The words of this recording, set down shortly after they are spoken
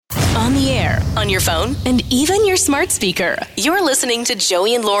on the air, on your phone, and even your smart speaker. You're listening to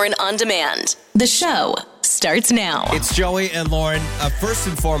Joey and Lauren On Demand. The show starts now. It's Joey and Lauren. First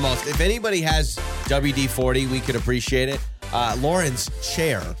and foremost, if anybody has WD-40, we could appreciate it. Lauren's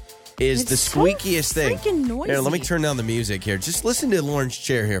chair is the squeakiest thing. Freaking noisy. Here, let me turn down the music here. Just listen to Lauren's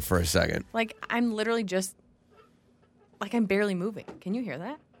chair here for a second. Like, I'm literally just, like, I'm barely moving. Can you hear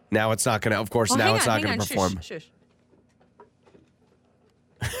that? Now it's not going to, of course, now it's not going to perform. Shush.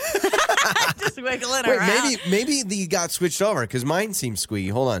 Just wiggling Wait, around. maybe you got switched over because mine seems squeaky.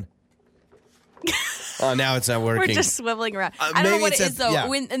 Hold on. Oh, now it's not working. We're just swiveling around. I don't know what it is, though. Yeah.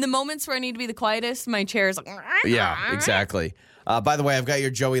 When, in the moments where I need to be the quietest, my chair is like... Yeah, exactly. By the way, I've got your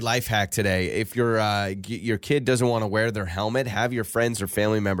Joey life hack today. If your kid doesn't want to wear their helmet, have your friends or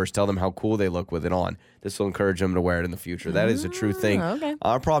family members tell them how cool they look with it on. This will encourage them to wear it in the future. That is a true thing. Okay.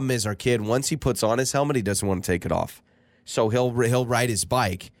 Our problem is our kid, once he puts on his helmet, he doesn't want to take it off. So he'll ride his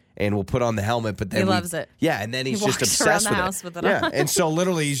bike and we'll put on the helmet, but then he loves it. Yeah, and then he's just walks obsessed around the with house with it yeah, on. and so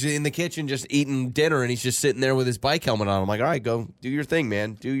literally he's in the kitchen just eating dinner, and he's just sitting there with his bike helmet on. I'm like, all right, go do your thing,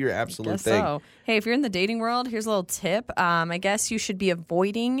 man. Do your absolute Guess thing. so. Hey, if you're in the dating world, here's a little tip. I guess you should be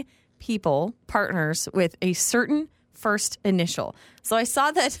avoiding partners with a certain first initial. So I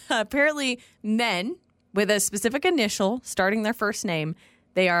saw that apparently men with a specific initial starting their first name,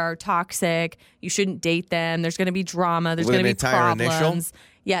 they are toxic. You shouldn't date them. There's going to be drama. There's With going to an be entire problems. initial?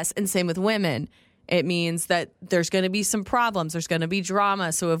 Yes, and same with women. It means that there's going to be some problems. There's going to be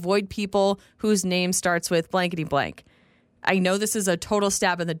drama. So avoid people whose name starts with blankety blank. I know this is a total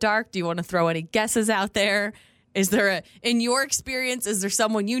stab in the dark. Do you want to throw any guesses out there? Is there in your experience, is there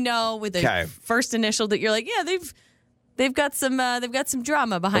someone you know with a first initial that you're like, yeah, they've got some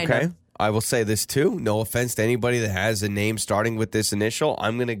drama behind them? I will say this too. No offense to anybody that has a name starting with this initial.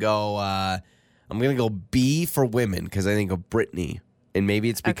 I'm gonna go B for women because I think of Brittany, and maybe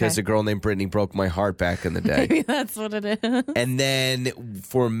it's because a girl named Brittany broke my heart back in the day. Maybe that's what it is. And then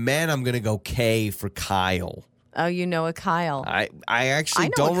for men, I'm gonna go K for Kyle. Oh, you know a Kyle. I actually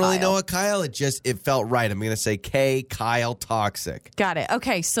don't really know a Kyle. It felt right. I'm gonna say K, Kyle, toxic. Got it.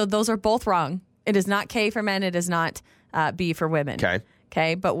 Okay, so those are both wrong. It is not K for men. It is not B for women.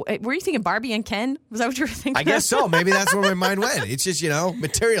 Okay, but were you thinking Barbie and Ken? Was that what you were thinking? I guess so. Maybe that's where my mind went. It's just,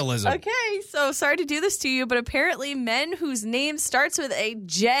 materialism. Okay, so sorry to do this to you, but apparently men whose name starts with a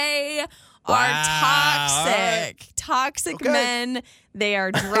J are toxic. Right. Toxic men. They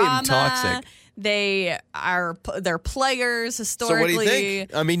are drama. I am toxic. They're players historically. So what do you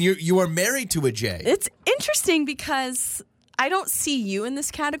think? I mean, you are married to a J. It's interesting because I don't see you in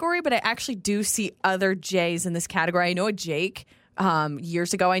this category, but I actually do see other J's in this category. I know a Jake.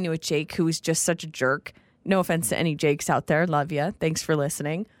 Years ago, I knew a Jake who was just such a jerk. No offense to any Jakes out there. Love you. Thanks for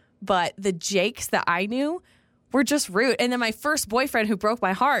listening. But the Jakes that I knew were just rude. And then my first boyfriend who broke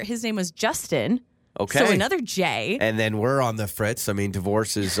my heart, his name was Justin. Okay. So another J. And then we're on the fritz. I mean,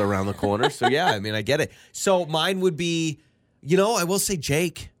 divorce is around the corner. So, yeah, I mean, I get it. So mine would be, I will say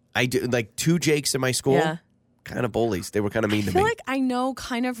Jake. I do like two Jakes in my school. Yeah. Kind of bullies. They were kind of mean to me. I feel like I know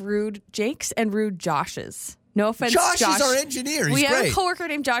kind of rude Jakes and rude Joshes. No offense, Josh is our engineer. He's we great. have a coworker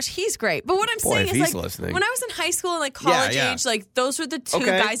named Josh. He's great. But what I'm saying is, listening. when I was in high school and college age, those were the two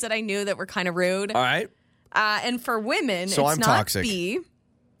guys that I knew that were kind of rude. All right. And for women, so it's I'm not toxic. B,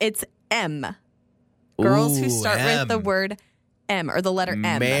 it's M. Girls who start with the word M or the letter M.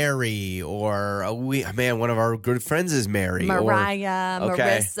 Mary or one of our good friends is Mary. Mariah,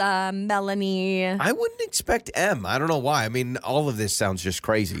 Marissa, Melanie. I wouldn't expect M. I don't know why. I mean, all of this sounds just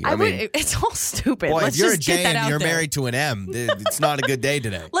crazy. It's all stupid. Well, Let's if you're just a J get that and out you're there. married to an M, it's not a good day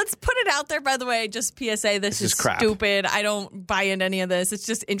today. Let's put it out there, by the way, just PSA, this is crap. stupid. I don't buy into any of this. It's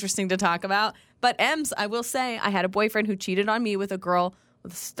just interesting to talk about. But M's, I will say, I had a boyfriend who cheated on me with a girl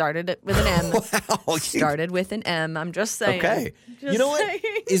started it with an M. Wow. Started with an M. I'm just saying. Okay. You know what?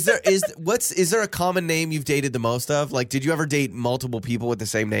 Is there a common name you've dated the most of? Like, did you ever date multiple people with the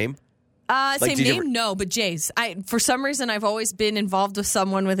same name? Same name? No, but J's. For some reason, I've always been involved with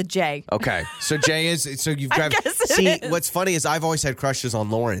someone with a J. Okay. So J is, so you've got, what's funny is I've always had crushes on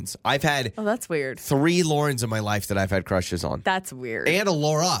Laurens. I've had that's weird. 3 Laurens in my life that I've had crushes on. That's weird. And a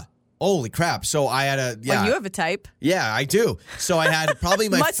Laura. Holy crap. So I had Well, you have a type. Yeah, I do. So I had probably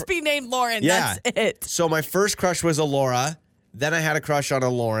my... Must be named Lauren. Yeah. That's it. So my first crush was a Laura. Then I had a crush on a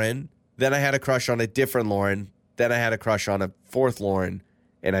Lauren. Then I had a crush on a different Lauren. Then I had a crush on a 4th Lauren.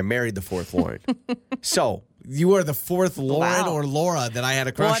 And I married the 4th Lauren. So You are the fourth Lauren or Laura that I had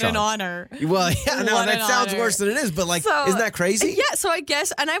a crush What an on. honor. Well, yeah, no, What that an sounds honor. worse than it is, but like, So, isn't that crazy? Yeah, so I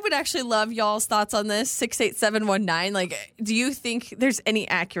guess, and I would actually love y'all's thoughts on this, 68719. Like, do you think there's any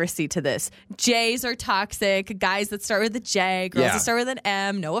accuracy to this? J's are toxic, guys that start with a J, girls Yeah. that start with an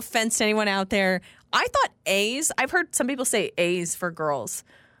M. No offense to anyone out there. I thought A's, I've heard some people say A's for girls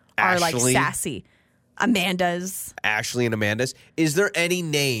are like Ashley? sassy. Amanda's. Ashley and Amanda's. Is there any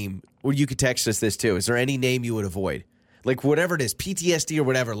name, or you could text us this too, is there any name you would avoid? Like whatever it is, PTSD or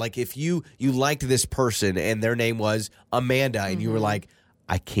whatever. Like if you liked this person and their name was Amanda and you were like,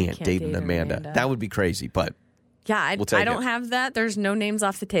 I can't date an Amanda. That would be crazy, but Yeah, I We'll take don't it. have that. There's no names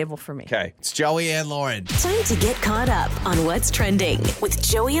off the table for me. okay. It's Joey and Lauren. Time to get caught up on what's trending with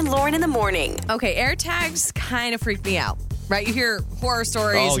Joey and Lauren in the morning. Okay, air tags kind of freak me out, right? You hear horror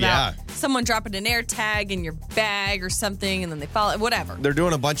stories Oh, about yeah. someone dropping an air tag in your bag or something, and then they follow whatever. They're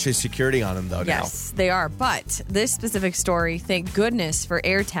doing a bunch of security on them though Yes, they are. But this specific story, thank goodness for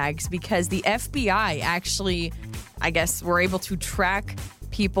air tags, because the FBI actually, I guess, were able to track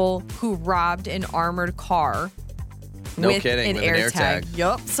people who robbed an armored car. No with kidding, an with an air tag.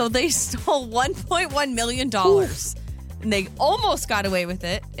 Yup. So they stole $1.1 million. And they almost got away with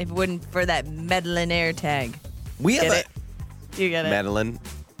it if it wasn't for that meddling air tag. now. We have Get a it? Do you get it? Madeline.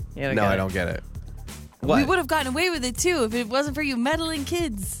 You don't No, get I it. don't get it. We What? would have gotten away with it too if it wasn't for you meddling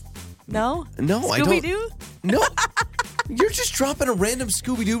kids. No? No, I don't. Scooby-Doo? No. You're just dropping a random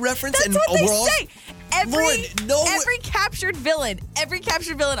Scooby-Doo reference That's and what they we're all- say. Lauren, no. Every captured villain on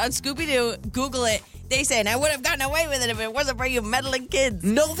Scooby-Doo, Google it. They say, and I would have gotten away with it if it wasn't for you meddling kids.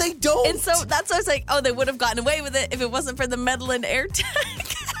 No, they don't. And so that's why I was like, oh, they would have gotten away with it if it wasn't for the meddling air tag.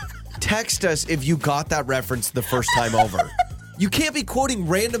 Text us if you got that reference the first time over. You can't be quoting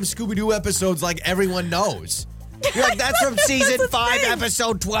random Scooby-Doo episodes like everyone knows. You're like, that's from season That's the 5, thing.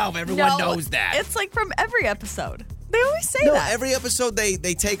 episode 12. Everyone No, knows that. It's like from every episode. They always say No, that. every episode they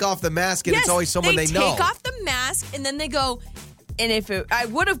take off the mask and Yes, it's always someone they know. They take off the mask and then they go, and I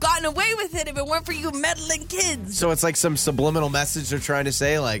would have gotten away with it if it weren't for you meddling kids. So it's like some subliminal message they're trying to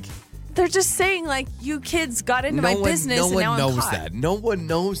say, like, They're just saying, like, you kids got into no my business no and one now knows I'm caught. that. No one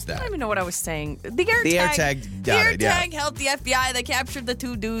knows that. I don't even know what I was saying. The air tag, the got air it, yeah. tag helped the FBI. They captured the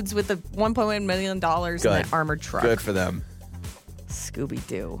two dudes with the $1.1 million in that armored truck. Good for them.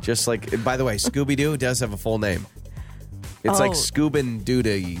 Scooby-Doo. Just like, by the way, Scooby-Doo does have a full name. It's like Oh. Scoobin'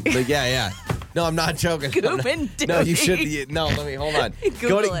 Doody. Like, yeah. No, I'm not joking. Scoobin' No, you Doody. should. No, let me hold on.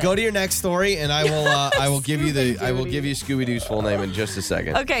 Google it. Go to your next story, and I will give you Scooby-Doo's full name in just a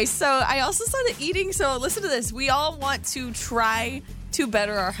second. Okay, so I also saw the eating. So listen to this. We all want to try to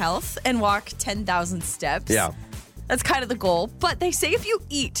better our health and walk 10,000 steps. Yeah. That's kind of the goal. But they say if you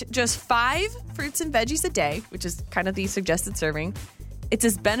eat just 5 fruits and veggies a day, which is kind of the suggested serving, it's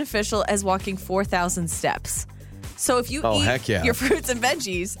as beneficial as walking 4,000 steps. So if you eat heck yeah. your fruits and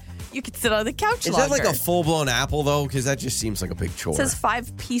veggies, you can sit on the couch Is longer. that like a full-blown apple though? Because that just seems like a big chore. It says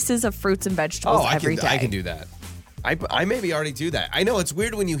 5 pieces of fruits and vegetables every day. I can do that. I maybe already do that. I know it's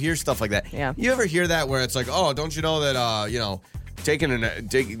weird when you hear stuff like that. Yeah. You ever hear that where it's like, oh, don't you know that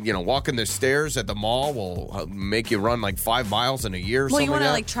walking the stairs at the mall will make you run like 5 miles in a year or Well, something you want to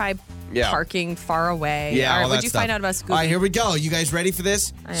that? like try Yeah. parking far away. Yeah, All right, all what'd that you stuff. find out about Scooby? All right, here we go. You guys ready for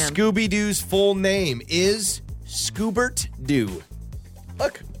this? I am. Scooby-Doo's full name is Scoobert Doo.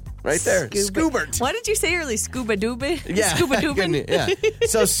 Look, right there. Scoobert. What did you say earlier? Scuba Dooby? Yeah. Scuba Doobin? Yeah.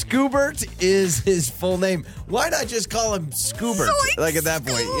 So Scoobert is his full name. Why not just call him Scoobert? Zoinks, Like at that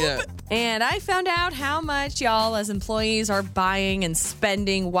point, yeah. And I found out how much y'all as employees are buying and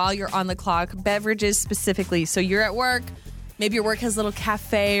spending while you're on the clock, beverages specifically. So you're at work, maybe your work has a little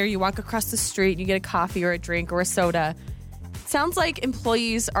cafe, or you walk across the street and you get a coffee or a drink or a soda. Sounds like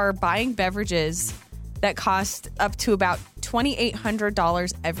employees are buying beverages that cost up to about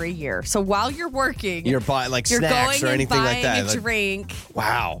 $2,800 every year. So while you're working, You're buying like you're snacks going or anything and like buying that. a Like, drink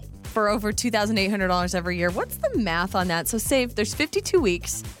wow. for over $2,800 every year. What's the math on that? So say if there's 52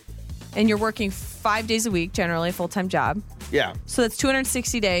 weeks and you're working 5 days a week, generally a full-time job. Yeah. So that's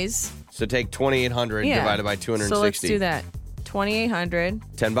 260 days. So take 2,800 Yeah. divided by 260. So let's do that. 2,800.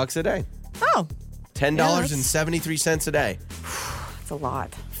 $10 a day. Oh, $10.73 a day. that's a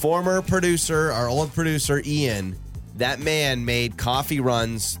lot. Former producer, our old producer, Ian, that man made coffee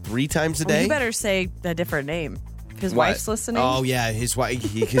runs 3 times a Well, day. you better say a different name. His What? wife's listening. Oh, yeah, his wife,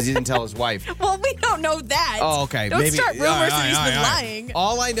 because he didn't tell his wife. Well, we don't know that. Oh, okay. Don't Maybe, start rumors all right, that he's all been right. lying.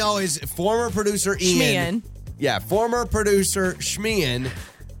 All I know is former producer Ian. Schmian. Yeah, former producer Schmian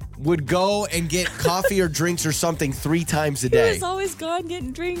would go and get coffee or drinks or something 3 times a He day. was always gone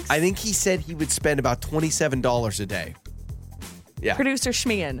getting drinks. I think he said he would spend about $27 a day. Yeah. Producer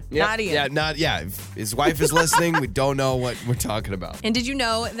Schmian, Yep. not Ian. If his wife is listening, we don't know what we're talking about. And did you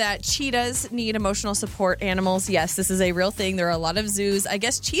know that cheetahs need emotional support animals? Yes, this is a real thing. There are a lot of zoos. I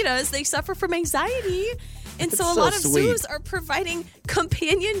guess cheetahs, they suffer from anxiety. And so a lot of zoos are providing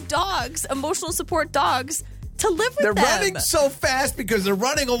companion dogs, emotional support dogs, to live with them. They're running so fast because they're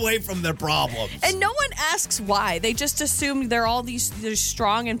running away from their problems. And no one asks why. They just assume they're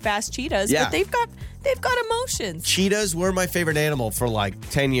strong and fast cheetahs, Yeah. but they've got emotions. Cheetahs were my favorite animal for like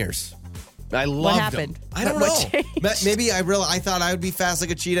 10 years. I loved happened? them. I don't What know. changed? Maybe I thought I would be fast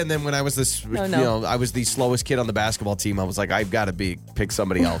like a cheetah, and then when I was I was the slowest kid on the basketball team, I was like, I've got to pick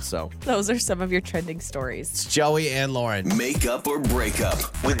somebody else. So Those are some of your trending stories. it's Joey and Lauren. Make up or break up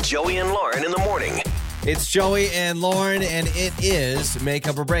with Joey and Lauren in the morning. It's Joey and Lauren, and it is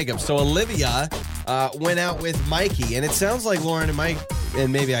Makeup or Breakup. So Olivia went out with Mikey, and it sounds like Lauren and Mike,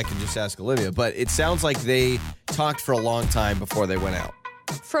 and maybe I can just ask Olivia, but it sounds like they talked for a long time before they went out.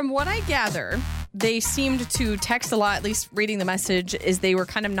 From what I gather, they seemed to text a lot, at least reading the message, is they were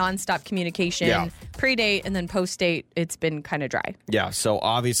kind of nonstop communication. Yeah. Pre-date and then post-date, it's been kind of dry. Yeah, so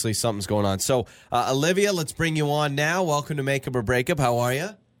obviously something's going on. So Olivia, let's bring you on now. Welcome to Makeup or Breakup. How are you?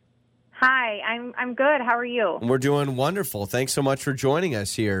 Hi, I'm good. How are you? We're doing wonderful. Thanks so much for joining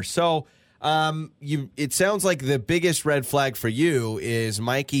us here. So it sounds like the biggest red flag for you is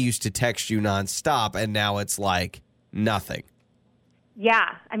Mikey used to text you nonstop, and now it's like nothing. Yeah,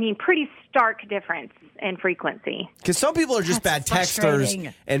 I mean, pretty stark difference in frequency. Because some people are just That's bad texters,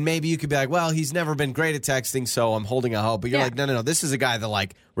 frustrating. and maybe you could be like, well, he's never been great at texting, so I'm holding a hope. But you're Yeah. like, no. This is a guy that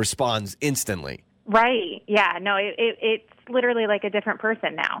like responds instantly. Right. Yeah, no, it's literally like a different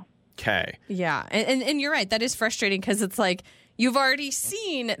person now. Okay. Yeah, and you're right. That is frustrating because it's like you've already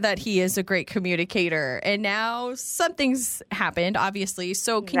seen that he is a great communicator, and now something's happened, obviously.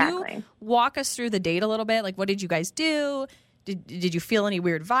 So can you Exactly. walk us through the date a little bit? Like, what did you guys do? Did you feel any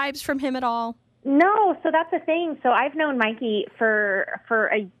weird vibes from him at all? No, so that's the thing. So I've known Mikey for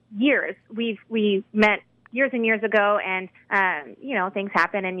years. We met years and years ago, and things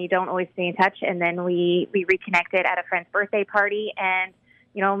happen, and you don't always stay in touch. And then we reconnected at a friend's birthday party, and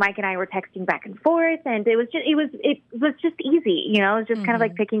Mike and I were texting back and forth, and it was just easy. It was just kind of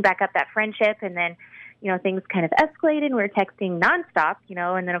like picking back up that friendship, and then things kind of escalated. We were texting nonstop,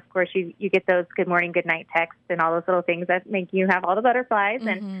 and then of course you get those good morning, good night texts and all those little things that make you have all the butterflies.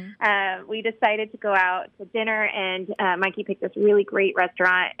 And we decided to go out to dinner, and Mikey picked this really great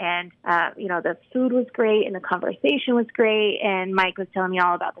restaurant, and the food was great and the conversation was great, and Mike was telling me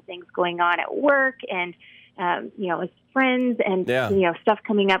all about the things going on at work and his friends and stuff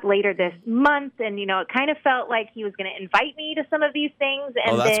coming up later this month, and it kind of felt like he was going to invite me to some of these things,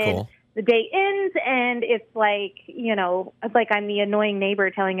 and that's then cool. The day ends, and it's like, it's like I'm the annoying neighbor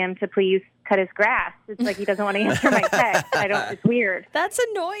telling him to please cut his grass. It's like he doesn't want to answer my text. It's weird. That's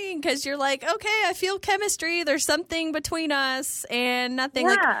annoying because you're like, okay, I feel chemistry. There's something between us and nothing.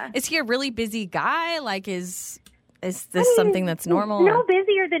 Yeah. Like, is he a really busy guy? Like, is this something that's normal? No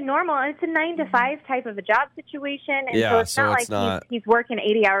busier than normal. It's a 9 to 5 type of a job situation. And Yeah, so it's so not it's like not- he's working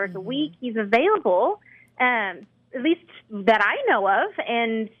 80 hours a week. He's available, at least that I know of.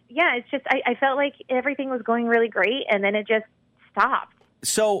 And yeah, it's just, I felt like everything was going really great, and then it just stopped.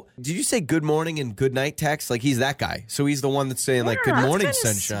 So, did you say good morning and good night text? Like, he's that guy. So he's the one that's saying, like, good Yeah, morning, That's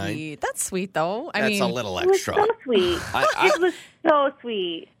kinda sunshine. Sweet. That's sweet, though. That's mean, a little It was extra. so sweet. It was so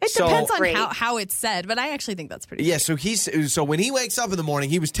sweet. It So- depends on Great. how it's said, but I actually think that's pretty Yeah, sweet. so when he wakes up in the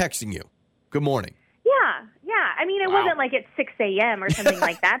morning, he was texting you. Good morning. Yeah. I mean, it wasn't like at 6 a.m. or something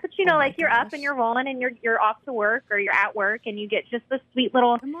like that, but like you're up and you're rolling and you're off to work or you're at work, and you get just this sweet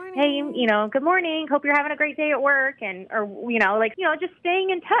little, Good morning. hey, good morning. Hope you're having a great day at work, just staying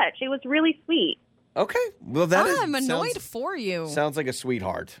in touch. It was really sweet. Okay. Well, that is. I'm annoyed sounds, for you. sounds like a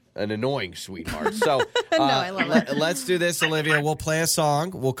sweetheart, an annoying sweetheart. So, I love it. let's do this, Olivia. We'll play a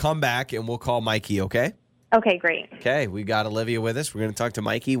song. We'll come back and we'll call Mikey, okay? Okay, great. Okay, we got Olivia with us. We're going to talk to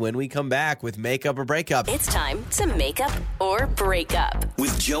Mikey when we come back with Makeup or Breakup. It's time to make up or break up.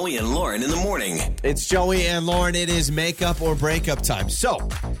 With Joey and Lauren in the morning. It's Joey and Lauren. It is Makeup or Breakup time. So,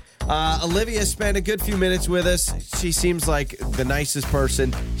 Olivia spent a good few minutes with us. She seems like the nicest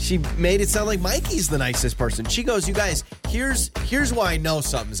person. She made it sound like Mikey's the nicest person. She goes, you guys, here's why I know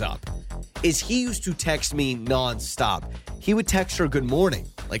something's up. Is he used to text me nonstop. He would text her good morning.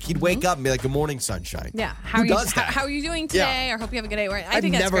 Like, he'd wake up and be like, good morning, sunshine. Yeah. Who does that? How are you doing today? Or hope you have a good day. I've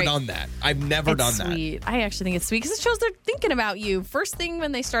think that's never great. done that. I've never done It's that. sweet. I actually think it's sweet because it shows they're thinking about you first thing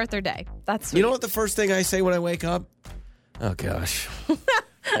when they start their day. That's sweet. You know what the first thing I say when I wake up? Oh, gosh.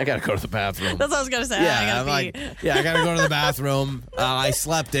 I got to go to the bathroom. That's what I was going to say. Yeah, I gotta pee. I got to go to the bathroom. I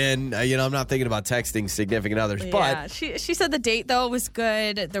slept in. I'm not thinking about texting significant others. Yeah, But she said the date, though, was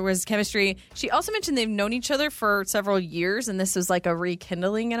good. There was chemistry. She also mentioned they've known each other for several years, and this was like a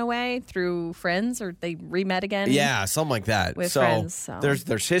rekindling in a way through friends, or they re-met again. yeah, something like that. With friends, so.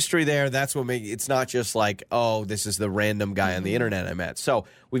 There's history there. That's what makes it's not just like, oh, this is the random guy on the internet I met. So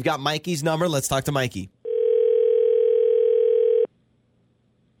we've got Mikey's number. Let's talk to Mikey.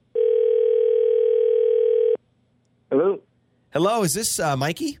 Hello. Hello, is this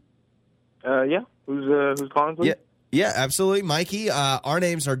Mikey? Yeah. Who's calling, please? Yeah, absolutely. Mikey, our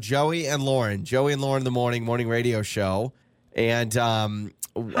names are Joey and Lauren. Joey and Lauren in the morning radio show. And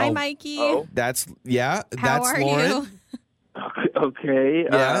Hi, Mikey. Oh. That's How that's are Lauren. you? Okay.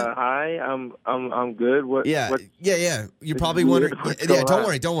 Yeah. Hi. I'm good. What? Yeah. What, Yeah. You're This probably is wondering. weird. What's Yeah, going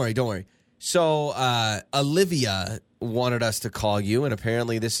don't on? worry. So, Olivia wanted us to call you, and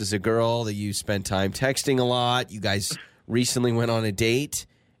apparently this is a girl that you spend time texting a lot. You guys recently went on a date,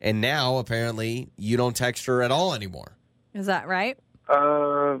 and now apparently you don't text her at all anymore. Is that right?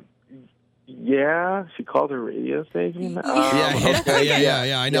 Yeah. She called her radio station. Yeah.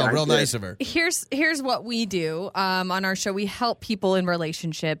 I know. Yeah, Real I did. nice of her. Here's what we do on our show. We help people in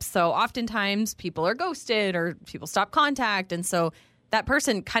relationships. So oftentimes people are ghosted or people stop contact, and so that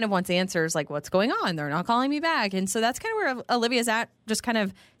person kind of wants answers like, what's going on? They're not calling me back. And so that's kind of where Olivia's at, just kind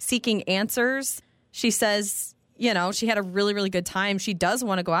of seeking answers. She says, she had a really, really good time. She does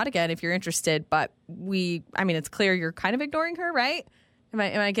want to go out again if you're interested, but it's clear you're kind of ignoring her, right? Am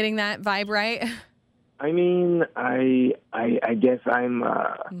I getting that vibe right? I mean, I guess I'm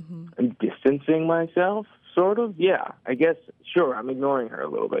distancing myself, sort of. Yeah. I guess. Sure. I'm ignoring her a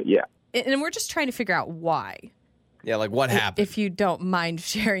little bit. Yeah. And we're just trying to figure out why. Yeah, like what happened? If you don't mind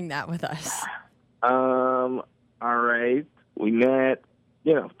sharing that with us. All right. We met.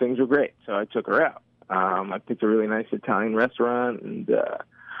 Things were great, so I took her out. I picked a really nice Italian restaurant, and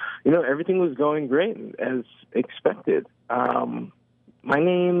everything was going great as expected. My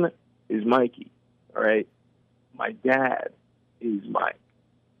name is Mikey. All right. My dad is Mike.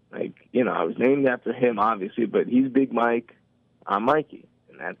 I was named after him, obviously, but he's Big Mike. I'm Mikey,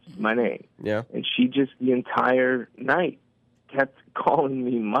 and that's my name. Yeah. And she just the entire night kept calling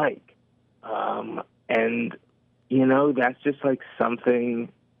me Mike. And, that's just like something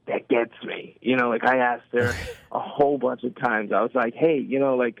that gets me. I asked her a whole bunch of times. I was like, hey,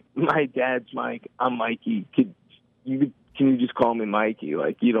 my dad's Mike. I'm Mikey. Can you just call me Mikey?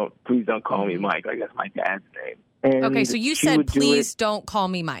 Please don't call me Mike. That's my dad's name. And okay, so you she said, would do please it- don't call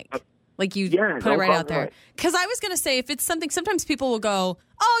me Mike. Like you Yeah, put it don't right call out me there. Mike. Because I was going to say, if it's something, sometimes people will go,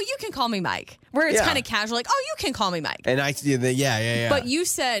 oh, you can call me Mike. Where it's Yeah. kind of casual, like, oh, you can call me Mike. And yeah. But you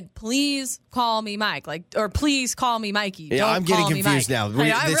said, please call me Mike. or please call me Mikey. Yeah, Don't I'm getting call me confused Mike. now. I'm This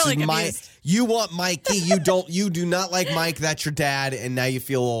really is confused. you want Mikey. You do not like Mike. That's your dad, and now you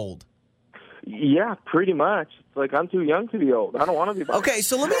feel old. Yeah, pretty much. It's like I'm too young to be old. I don't want to be. Okay,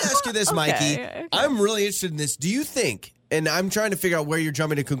 so let me ask you this, Mikey. Okay. I'm really interested in this. Do you think, and I'm trying to figure out where you're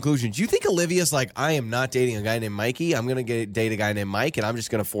jumping to conclusions, do you think Olivia's like, I am not dating a guy named Mikey. I'm going to date a guy named Mike, and I'm just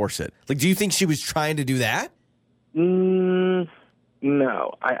going to force it? Like, do you think she was trying to do that? No,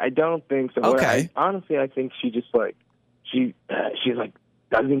 I don't think so. Okay. Honestly, I think she just she's like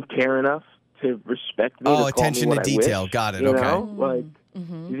doesn't care enough to respect me. Oh, to call attention me to what I detail. wish, Got it. you Okay. know?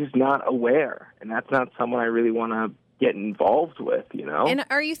 She's just not aware, and that's not someone I really want to get involved with. And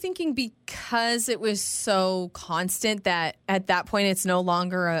are you thinking because it was so constant that at that point it's no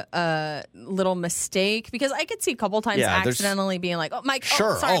longer a little mistake? Because I could see a couple times Yeah, there's- accidentally being like, oh, Mike,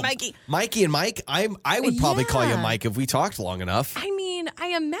 Sure. oh, sorry, Mikey. Mikey and Mike, I would probably call you Yeah. Mike if we talked long enough. I mean, I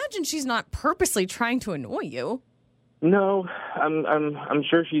imagine she's not purposely trying to annoy you. No, I'm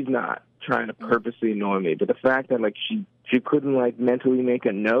sure she's not trying to purposely annoy me, but the fact that she couldn't mentally make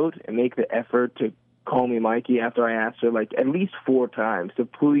a note and make the effort to call me Mikey after I asked her at least 4 times to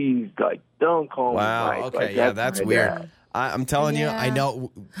please don't call Wow. me Mike. Okay. That's my weird. dad. I'm telling you, I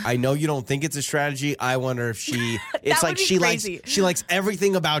Yeah. know you don't think it's a strategy. I wonder if she. It's That like would be she crazy. likes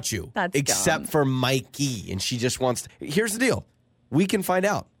everything about you That's except dumb. for Mikey, and she just wants. Here's the deal: we can find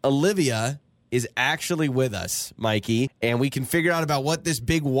out. Olivia is actually with us, Mikey, and we can figure out about what this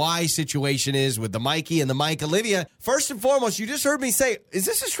big Y situation is with the Mikey and the Mike. Olivia, first and foremost, you just heard me say, is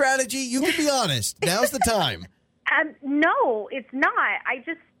this a strategy? You can be honest. Now's the time. No, it's not.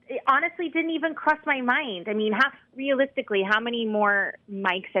 It honestly didn't even cross my mind. I mean, realistically, how many more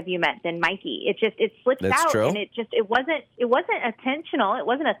Mikes have you met than Mikey? It slipped That's out, true. and it wasn't intentional. It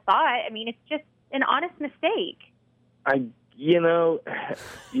wasn't a thought. I mean, it's just an honest mistake.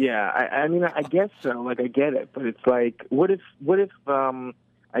 Yeah, I mean, I guess so. I get it, but it's what if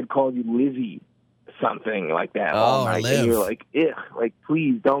I'd call you Lizzie, something like that Oh, all night. Liv. And you're like, ugh, like,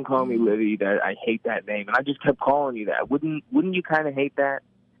 please don't call me Lizzie. That I hate that name. And I just kept calling you that. Wouldn't you kind of hate that?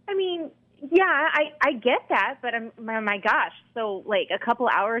 I mean, yeah, I get that, but my gosh, so like a couple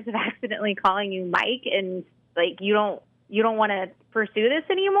hours of accidentally calling you Mike, and like you don't want to pursue this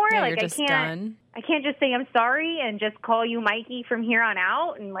anymore. Yeah, like you're just I can't. done. I can't just say I'm sorry and just call you Mikey from here on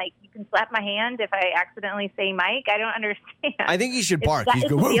out, and like you can slap my hand if I accidentally say Mike. I don't understand. I think he should bark. Is He's that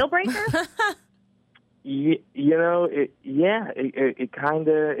go, a "Whoa." deal breaker? It kind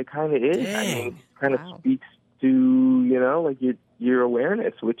of is. I Dang. mean, it kind of Wow. speaks to like your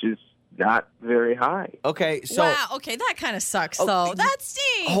awareness, which is not very high. Okay, so wow. Okay, that kind of sucks, Oh, though. That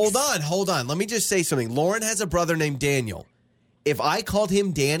stinks. hold on. Let me just say something. Lauren has a brother named Daniel. If I called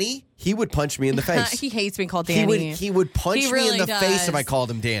him Danny, he would punch me in the face. He hates being called Danny. He would punch He me really in the face if does. I called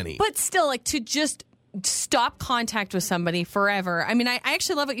him Danny. But still, like, to just stop contact with somebody forever. I mean, I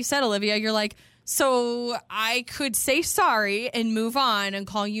actually love what you said, Olivia. You're like, so I could say sorry and move on and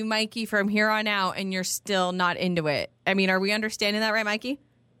call you Mikey from here on out, and you're still not into it. I mean, are we understanding that right, Mikey?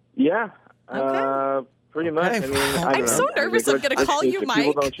 Yeah. Okay. Pretty much. I mean, I I'm don't so know. nervous I'm gonna call you People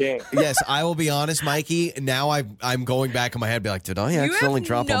Mike. don't change. Yes, I will be honest, Mikey. Now I'm going back in my head, and be like, did I You accidentally have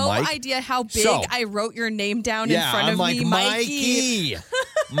drop no a mic? idea how big So- I wrote your name down in Yeah, front I'm of like, me, Mikey.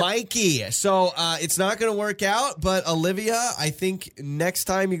 Mikey. So it's not going to work out, but Olivia, I think next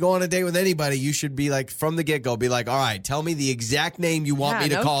time you go on a date with anybody, you should be like, from the get-go, be like, all right, tell me the exact name you want Yeah, me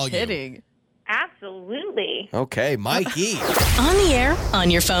to no call kidding. Absolutely. you. Okay, Mikey. On the air,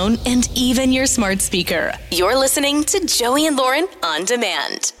 on your phone, and even your smart speaker. You're listening to Joey and Lauren on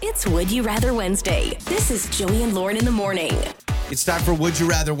demand. It's Would You Rather Wednesday. This is Joey and Lauren in the morning. It's time for Would You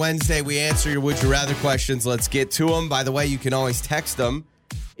Rather Wednesday. We answer your Would You Rather questions. Let's get to them. By the way, you can always text them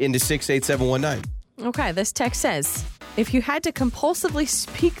into 68719. Okay, this text says, if you had to compulsively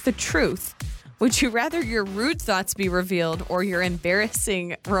speak the truth, would you rather your rude thoughts be revealed or your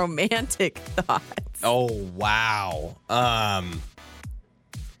embarrassing romantic thoughts? Oh, wow.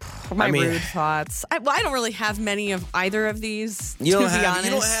 My I mean- rude thoughts. I don't really have many of either of these, You to don't be have honest.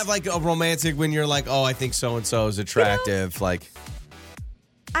 you don't have like a romantic when you're like, oh, I think so and so is attractive. Like,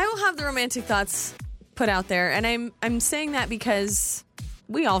 I will have the romantic thoughts put out there, and I'm saying that because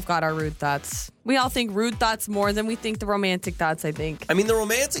we all have got our rude thoughts. We all think rude thoughts more than we think the romantic thoughts, I think. I mean, the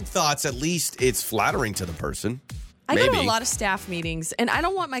romantic thoughts, at least it's flattering to the person. I go Maybe. to a lot of staff meetings, and I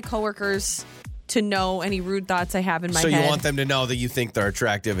don't want my coworkers to know any rude thoughts I have in my So head. you want them to know that you think they're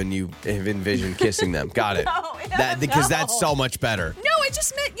attractive and you have envisioned kissing them. Got it. No, Because no. that's so much better. No, I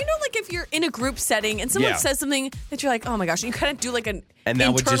just meant, like if you're in a group setting and someone Yeah. says something that you're like, oh my gosh, and you kind of do like an And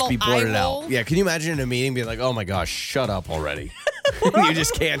that would just be internal eye blurted roll. out. Yeah, can you imagine in a meeting being like, oh my gosh, shut up already. You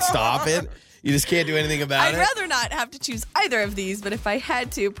just can't stop it. You just can't do anything about I'd it. rather not have to choose either of these, but if I had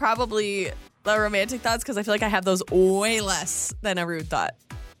to, probably the romantic thoughts, because I feel like I have those way less than a rude thought.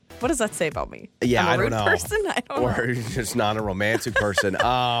 What does that say about me? Yeah, I'm a I don't rude know. person? I don't know. Or you're just not a romantic person. What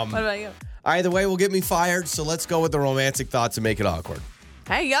about you? Either way will get me fired, so let's go with the romantic thoughts and make it awkward.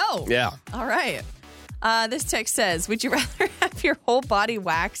 Hey, yo. Yeah. All right. This text says, would you rather have your whole body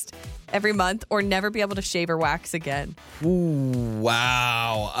waxed every month or never be able to shave or wax again? Ooh,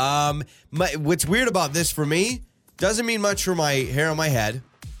 wow. What's weird about this for me doesn't mean much for my hair on my head,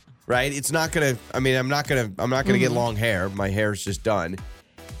 right? It's not gonna. I mean, I'm not gonna get long hair. My hair's just done,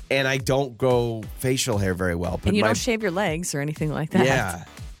 and I don't grow facial hair very well. But And you my, don't shave your legs or anything like that. yeah,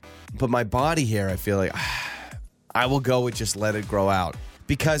 but my body hair, I feel like I will go with just let it grow out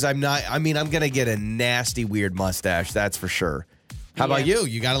because I'm not. I mean, I'm gonna get a nasty, weird mustache. That's for sure. How about Yeah. you?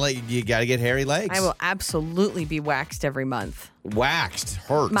 You gotta get hairy legs. I will absolutely be waxed every month. Waxed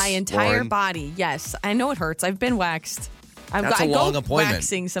hurts. My entire Lauren. body. Yes. I know it hurts. I've been waxed. That's a I long go appointment.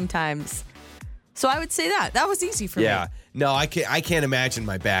 waxing sometimes. So I would say that. That was easy for me. Yeah. No, I can't imagine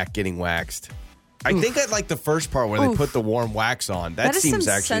my back getting waxed. I think I'd like the first part where they put the warm wax on. That is seems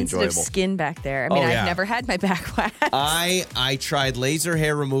some actually sensitive enjoyable. skin back there. I mean, Oh, yeah. I've never had my back waxed. I tried laser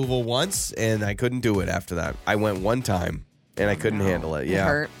hair removal once and I couldn't do it after that. I went one time and I couldn't handle it. It Yeah.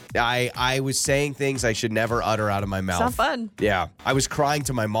 hurt. I was saying things I should never utter out of my mouth. not fun. Yeah. I was crying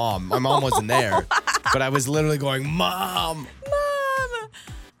to my mom. My mom wasn't there, but I was literally going, "Mom." Mom!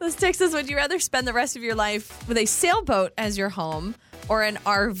 This text says, would you rather spend the rest of your life with a sailboat as your home or an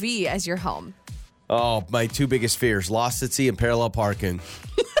RV as your home? Oh, my two biggest fears, lost at sea and parallel parking.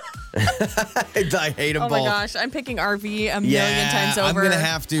 I hate them Oh both. my gosh, I'm picking RV a million times over. I'm gonna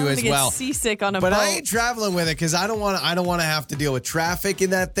have to I'm gonna as get well. seasick on a But boat. I ain't traveling with it because I don't want to have to deal with traffic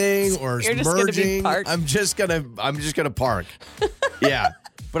in that thing or You're just gonna be merging. parked. I'm just gonna park. Yeah,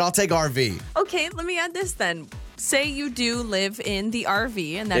 but I'll take RV. Okay, let me add this then. say you do live in the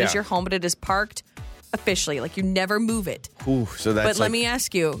RV and that is Yeah. your home, but it is parked officially, like you never move it. Ooh, so that's But let me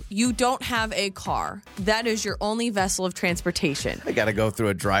ask you, you don't have a car. That is your only vessel of transportation. I got to go through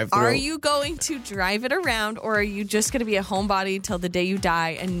a drive-through. Are you going to drive it around, or are you just going to be a homebody till the day you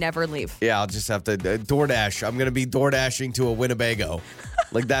die and never leave? Yeah, I'll just have to DoorDash. I'm going to be DoorDashing to a Winnebago.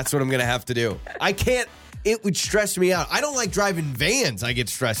 Like, that's what I'm going to have to do. I can't. It would stress me out. I don't like driving vans. I get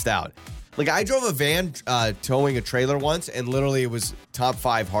stressed out. Like, I drove a van towing a trailer once, and literally it was top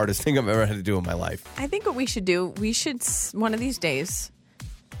 5 hardest thing I've ever had to do in my life. I think what we should do, we should, one of these days,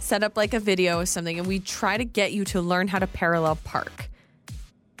 set up like a video or something, and we try to get you to learn how to parallel park.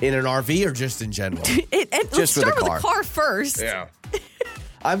 In an RV or just in general? Let's Just with a start with car. the car first. Yeah.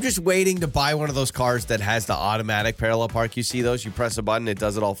 I'm just waiting to buy one of those cars that has the automatic parallel park. You see those? You press a button, it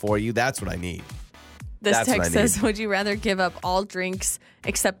does it all for you. That's what I need. This That's what text I need. says, would you rather give up all drinks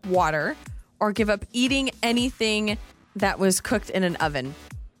except water or give up eating anything that was cooked in an oven?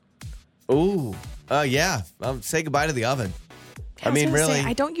 Ooh. Yeah. Say goodbye to the oven. I was mean, gonna really, say,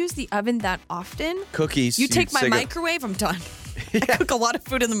 I don't use the oven that often. cookies. You take my say microwave, I'm done. I cook a lot of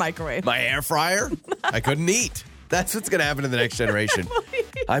food in the microwave. my air fryer, I couldn't eat. That's what's going to happen to the next generation.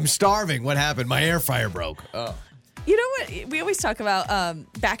 I'm starving. What happened? My air fryer broke. Oh. You know what? We always talk about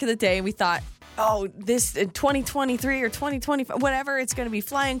back in the day, we thought, oh, this in 2023 or 2025, whatever, it's going to be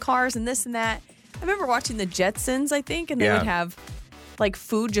flying cars and this and that. I remember watching the Jetsons, I think, and they Yeah. would have like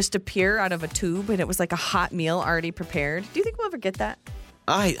food just appear out of a tube and it was like a hot meal already prepared. Do you think we'll ever get that?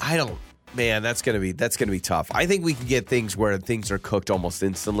 I don't. Man, that's gonna be tough. I think we can get things where things are cooked almost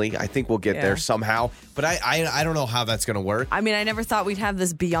instantly. I think we'll get Yeah. there somehow, but I don't know how that's gonna work. I mean, I never thought we'd have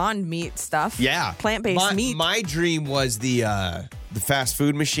this Beyond Meat stuff. Yeah, Plant-based meat. My dream was the fast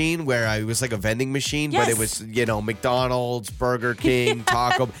food machine where it was like a vending machine, but it Yes. was McDonald's, Burger King,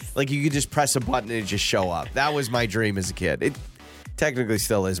 Taco. Like you could just press a button and it just show up. That was my dream as a kid. It technically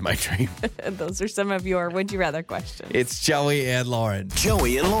still is my dream. Those are some of your would you rather questions. It's Joey and Lauren.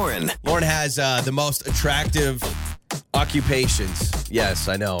 Joey and Lauren. Lauren has the most attractive occupations. Yes,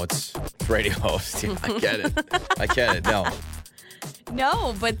 I know. It's radio host. Yeah, I get it. No.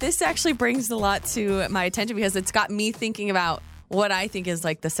 No, but this actually brings a lot to my attention because it's got me thinking about what I think is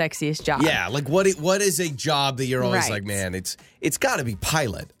like the sexiest job. Yeah, like what is a job that you're always Right. like, man, it's got to be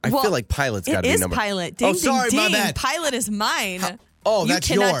pilot. I Well, feel like pilot's got to be It is number. pilot. Ding, oh, sorry, ding, my ding. bad. Pilot is mine. Oh, you that's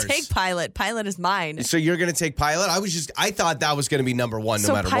cannot yours. take pilot. Pilot is mine. So you're going to take pilot? I thought that was going to be number one,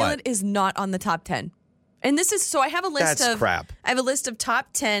 no matter pilot what. is not on the top 10. And this is, so I have a list That's of crap. I have a list of top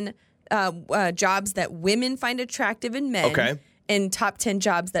 10 jobs that women find attractive in men. Okay. And top 10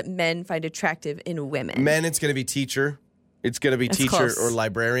 jobs that men find attractive in women. Men, it's going to be teacher. It's going to be That's teacher close. or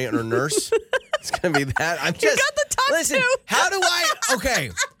librarian or nurse. It's going to be that. I'm You just got the top listen, two. How do I?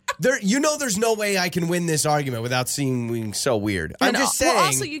 Okay. There's no way I can win this argument without seeming so weird. I'm just saying. Well,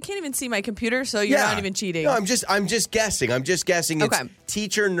 also, you can't even see my computer, so you're not even cheating. No, I'm just guessing. It's Okay.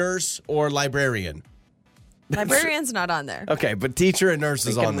 teacher, nurse, or librarian. Librarian's not on there. Okay, but teacher and nurse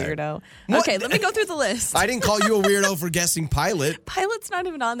is Freaking on there. weirdo. What? Okay, let me go through the list. I didn't call you a weirdo for guessing pilot. Pilot's not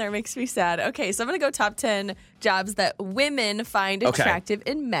even on there. Makes me sad. Okay, so I'm going to go top 10 jobs that women find Okay. attractive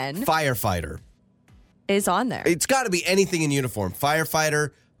in men Firefighter. is on there. It's got to be anything in uniform.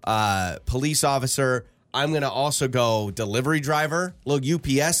 Firefighter, police officer. I'm going to also go delivery driver, little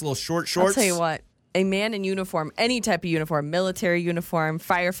UPS, little shorts. I'll tell you what. A man in uniform, any type of uniform, military uniform,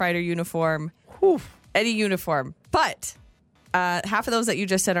 firefighter uniform, any uniform. But half of those that you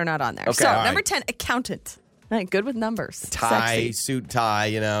just said are not on there. Okay, So all right. number 10, accountant. All right, good with numbers. Tie, Sexy. suit, tie,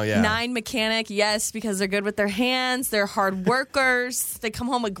 yeah. 9, mechanic, yes, because they're good with their hands. They're hard workers. They come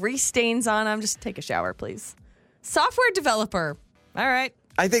home with grease stains on them. Just take a shower, please. Software developer. All right.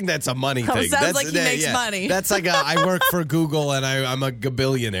 I think that's a money thing. Sounds like he makes money. That's like I work for Google and I'm a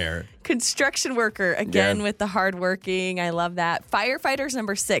billionaire. Construction worker, again, Yeah. with the hard working. I love that. Firefighters,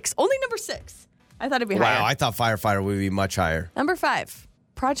 number 6. Only number 6. I thought it'd be Wow, higher. I thought firefighter would be much higher. Number 5,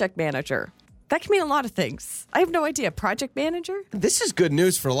 project manager. That can mean a lot of things. I have no idea. Project manager? This is good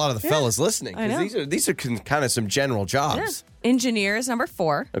news for a lot of the fellas listening. I 'cause know. These are kind of some general jobs. Engineer is number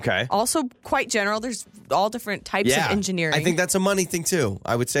 4. Okay. Also quite general. There's all different types of engineering. I think that's a money thing too.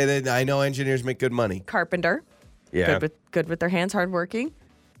 I would say that I know engineers make good money. Carpenter. Yeah. Good with their hands, hardworking.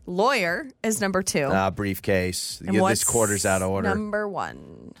 Lawyer is number 2. Briefcase. And Yeah, what's this quarter's out of order. Number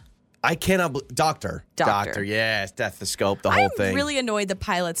 1. I cannot. Doctor. Doctor. Yeah, stethoscope. The whole I'm thing. really annoyed the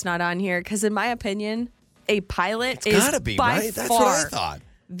pilot's not on here because, in my opinion, a pilot is gotta be, by right? That's far what I thought.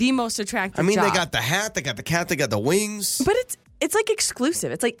 the most attractive I mean, job. they got the hat, they got the cat, they got the wings. But it's It's like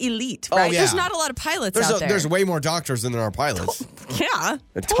exclusive. It's like elite, right? yeah. There's not a lot of pilots out there. There's way more doctors than there are pilots. Yeah.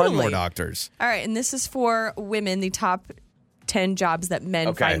 A ton totally. more doctors. All right, and this is for women, the top 10 jobs that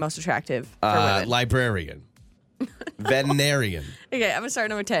men find most attractive for women. Librarian. Veterinarian. Okay, I'm going to start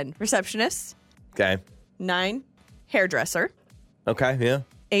number 10. Receptionist. Okay. 9, hairdresser. Okay, yeah.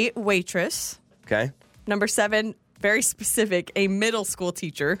 8, waitress. Okay. Number 7, very specific, a middle school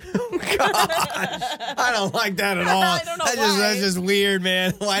teacher. I don't like that at all. I don't know why. That's just weird,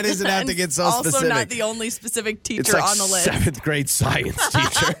 man. Why does it have to get so also specific? Also not the only specific teacher it's like on the list. 7th grade science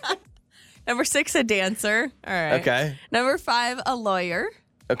teacher. Number 6, a dancer. All right. Okay. Number 5, a lawyer.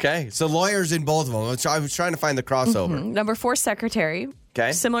 Okay. So lawyers in both of them. I was trying to find the crossover. Number 4, secretary.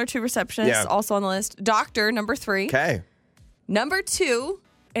 Okay. Similar to receptionist, Yeah. also on the list. Doctor, number 3. Okay. Number 2,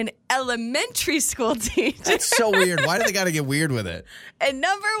 an elementary school teacher. That's so weird. Why do they got to get weird with it? And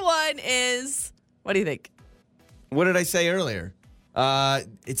number 1 is, what do you think? What did I say earlier?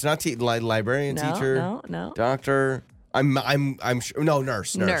 It's not librarian, teacher, No. doctor. I'm sure. No,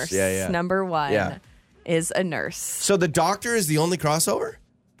 nurse. Nurse. Yeah. Number 1 Yeah. is a nurse. So the doctor is the only crossover?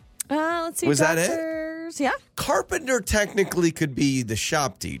 Let's see. Was that it? doctors. Yeah. Carpenter technically could be the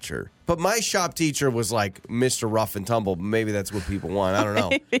shop teacher, but my shop teacher was like Mr. Rough and Tumble. Maybe that's what people want. I don't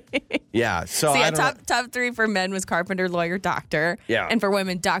know. Yeah. So yeah, I don't top 3 for men was carpenter, lawyer, doctor. Yeah. And for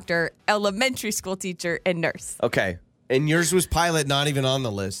women, doctor, elementary school teacher, and nurse. Okay. And yours was pilot, not even on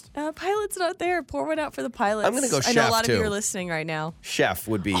the list. Pilot's not there. Pour one out for the pilots. I'm gonna go I know a chef, lot too. of you are listening right now. Chef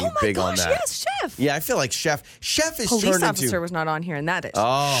would be Oh my big gosh, on that. yes, chef. Yeah, I feel like chef is Police turned officer into. was not on here, and that is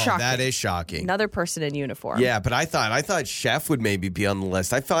Oh, shocking. that is shocking. Another person in uniform. Yeah, but I thought chef would maybe be on the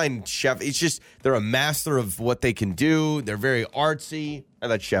list. I find chef, it's just they're a master of what they can do. They're very artsy. I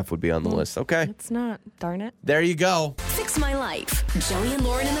thought chef would be on the list. Okay. It's not. Darn it. There you go. Fix My Life. Joey and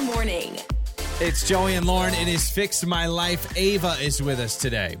Lauren in the morning. It's Joey and Lauren. It is Fix My Life. Ava is with us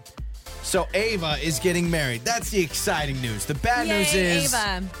today. So Ava is getting married. That's the exciting news. The bad Yay, news is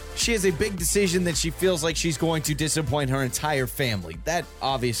Ava. She has a big decision that she feels like she's going to disappoint her entire family. That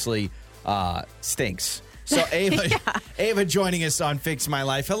obviously stinks. So Ava joining us on Fix My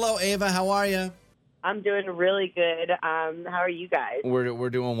Life. Hello, Ava. How are you? I'm doing really good. How are you guys?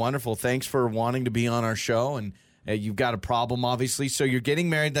 We're doing wonderful. Thanks for wanting to be on our show. And you've got a problem, obviously. So you're getting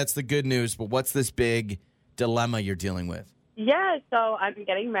married. That's the good news. But what's this big dilemma you're dealing with? Yeah, so I'm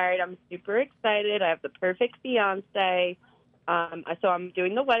getting married. I'm super excited. I have the perfect fiance. So I'm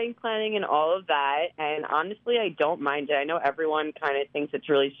doing the wedding planning and all of that. And honestly, I don't mind it. I know everyone kind of thinks it's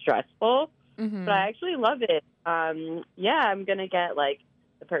really stressful, but I actually love it. Yeah, I'm going to get like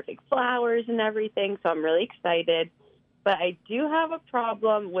the perfect flowers and everything. So I'm really excited. But I do have a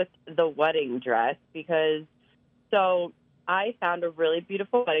problem with the wedding dress because so I found a really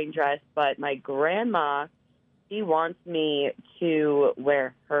beautiful wedding dress, but my grandma, she wants me to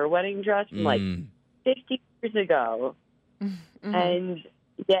wear her wedding dress from like 50 years ago. And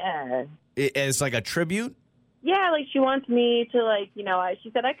yeah. It's like a tribute? Yeah, like she wants me to like,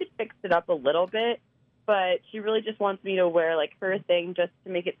 she said I could fix it up a little bit, but she really just wants me to wear like her thing just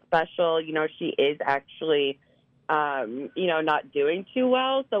to make it special. She is actually, not doing too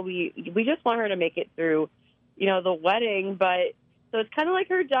well. So we just want her to make it through, the wedding, but so it's kind of like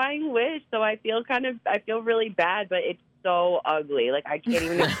her dying wish. So I feel really bad, but it's so ugly. Like I can't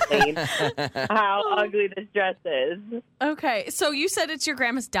even explain how ugly this dress is. Okay, so you said it's your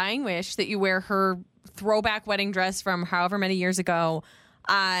grandma's dying wish that you wear her throwback wedding dress from however many years ago.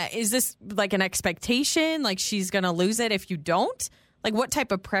 Is this like an expectation? Like she's going to lose it if you don't? Like what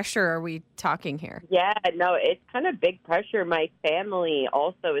type of pressure are we talking here? Yeah, no, it's kind of big pressure. My family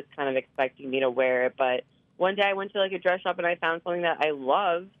also is kind of expecting me to wear it, but one day I went to like a dress shop and I found something that I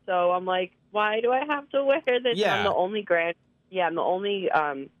love. So I'm like, why do I have to wear this? Yeah. I'm the only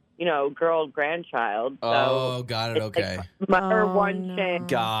girl grandchild. So Oh, got it. it's Okay. like her Oh, one no. chance.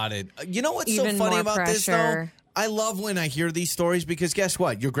 Got it. You know what's Even so funny more about this, though? pressure. I love when I hear these stories because guess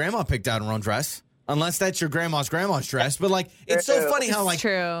what? Your grandma picked out her own dress. Unless that's your grandma's dress. But, like, it's so funny how, like,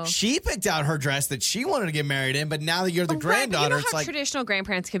 true. she picked out her dress that she wanted to get married in, but now that you're the Right, but granddaughter, you know it's how like, traditional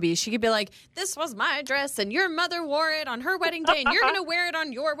grandparents could be. She could be like, this was my dress, and your mother wore it on her wedding day, and you're going to wear it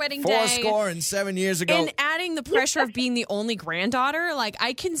on your wedding day. 7 years ago. And adding the pressure of being the only granddaughter, like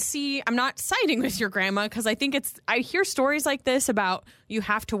I can see, I'm not siding with your grandma because I think I hear stories like this about you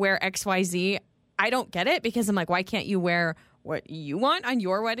have to wear XYZ. I don't get it because I'm like, why can't you wear what you want on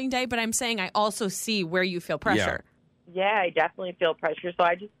your wedding day? But I'm saying I also see where you feel pressure. Yeah, I definitely feel pressure. So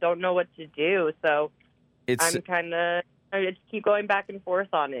I just don't know what to do. So It's I just keep going back and forth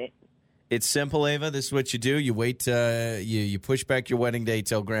on it. It's simple, Ava. This is what you do. You wait. You push back your wedding day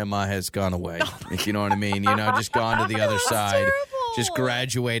till Grandma has gone away. If you know what I mean. Just gone to the other side. terrible. Just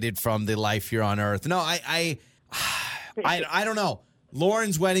graduated from the life here on Earth. No, I don't know.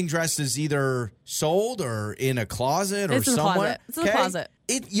 Lauren's wedding dress is either sold or in a closet or It's in the somewhere. closet. It's in the closet.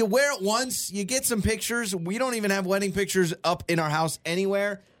 You wear it once. You get some pictures. We don't even have wedding pictures up in our house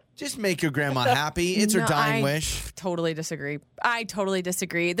anywhere. Just make your grandma happy. It's her dying wish. Totally disagree. I totally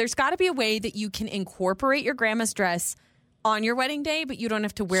disagree. There's got to be a way that you can incorporate your grandma's dress on your wedding day, but you don't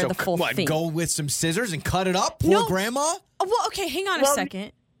have to wear the full thing. Go with some scissors and cut it up? Poor No. grandma? Well, okay, hang on a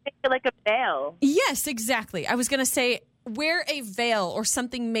second. Make it like a veil. Yes, exactly. I was going to say wear a veil or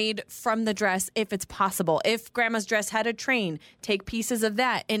something made from the dress if it's possible. If grandma's dress had a train, take pieces of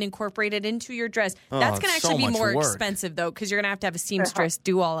that and incorporate it into your dress. That's going to so actually be much more work. expensive, though, because you're going to have a seamstress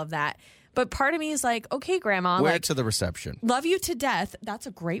do all of that. But part of me is like, okay, grandma, Wear it to the reception. love you to death. That's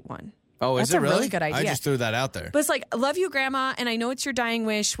a great one. Oh, is That's it a really good idea. I just threw that out there. But it's like, love you, grandma, and I know it's your dying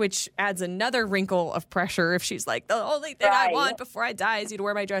wish, which adds another wrinkle of pressure if she's like, the only thing I Right. want before I die is you to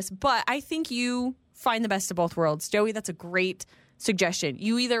wear my dress. But I think you find the best of both worlds. Joey, that's a great suggestion.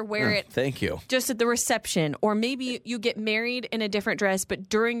 You either wear it Thank you. just at the reception, or maybe you get married in a different dress, but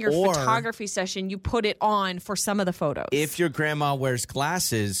during your Or- photography session, you put it on for some of the photos. If your grandma wears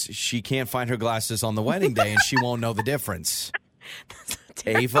glasses, she can't find her glasses on the wedding day, and she won't know the difference.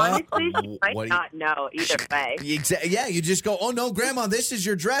 Ava, Honestly, she might what do you- not know either way. Yeah, you just go, oh no, grandma, this is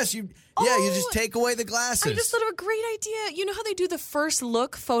your dress. You just take away the glasses. I just thought of a great idea. You know how they do the first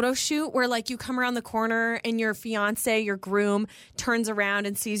look photo shoot where like you come around the corner and your fiance, your groom, turns around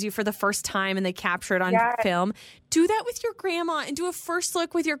and sees you for the first time and they capture it on film. Do that with your grandma and do a first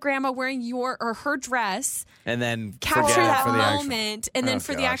look with your grandma wearing your or her dress. and then Capture forget it that for the actual- moment. And then Oh,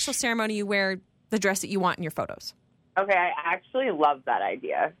 for the gosh. actual ceremony, you wear the dress that you want in your photos. Okay, I actually love that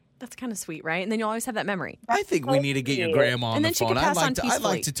idea. That's kind of sweet, right? And then you always have that memory. I think we need to get your sweet. grandma on And the then she phone. can pass on I'd peacefully.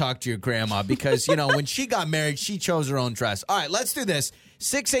 like to talk to your grandma because, when she got married, she chose her own dress. All right, let's do this.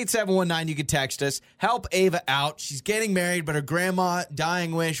 68719, you can text us. Help Ava out. She's getting married, but her grandma,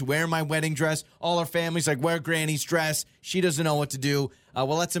 dying wish, wear my wedding dress. All her family's like, wear Granny's dress. She doesn't know what to do. We'll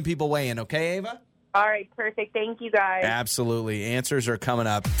let some people weigh in, okay, Ava? All right, perfect. Thank you, guys. Absolutely. Answers are coming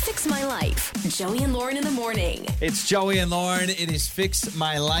up. Fix My Life. Joey and Lauren in the morning. It's Joey and Lauren. It is Fix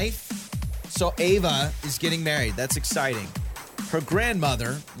My Life. So Ava is getting married. That's exciting. Her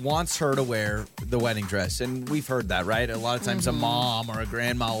grandmother wants her to wear the wedding dress. And we've heard that, right? A lot of times a mom or a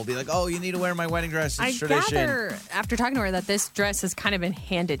grandma will be like, oh, you need to wear my wedding dress. It's I tradition. gather after talking to her that this dress has kind of been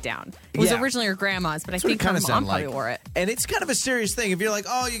handed down. It was Yeah. originally her grandma's, but That's I what think it her kinda mom sounded probably like. wore it. And it's kind of a serious thing. If you're like,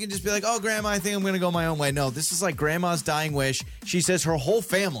 oh, you can just be like, oh, grandma, I think I'm going to go my own way. No, this is like grandma's dying wish. She says her whole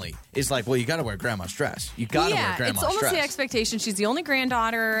family is like, well, you got to wear grandma's dress. You got to wear grandma's it's almost dress. the expectation. She's the only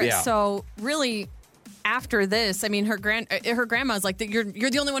granddaughter, Yeah. so really, after this, I mean, her grandma's like, you're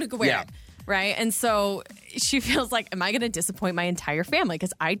the only one who can wear Yeah. it, right? And so she feels like, am I going to disappoint my entire family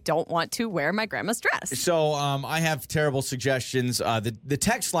because I don't want to wear my grandma's dress? So I have terrible suggestions. The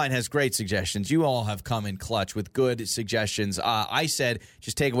text line has great suggestions. You all have come in clutch with good suggestions. I said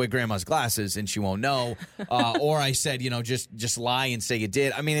just take away grandma's glasses and she won't know. Or I said just lie and say you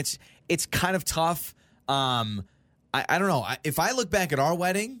did. I mean it's kind of tough. I don't know. If I look back at our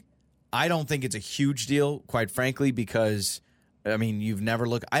wedding, I don't think it's a huge deal, quite frankly, because. I mean, you've never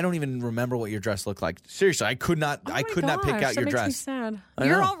looked. I don't even remember what your dress looked like. Seriously, I could not. Oh I my could not pick gosh, out your that makes me dress. sad. I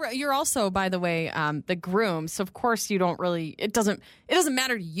You're know. you're also, by the way, the groom. So of course you don't really. It doesn't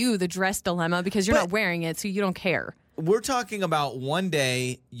matter to you the dress dilemma because you're But- not wearing it, so you don't care. We're talking about one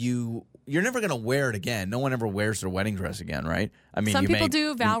day you're never going to wear it again. No one ever wears their wedding dress again, right? I mean, Some you people may,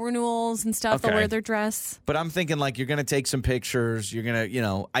 do vow renewals and stuff. They'll Okay. wear their dress. But I'm thinking like you're going to take some pictures. You're going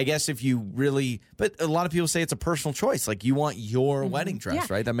to, I guess if you really, but a lot of people say it's a personal choice. Like you want your wedding dress, Yeah.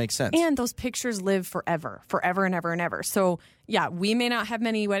 right? That makes sense. And those pictures live forever and ever and ever. So, yeah, we may not have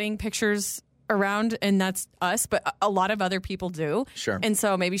many wedding pictures around, and that's us, but a lot of other people do. Sure. And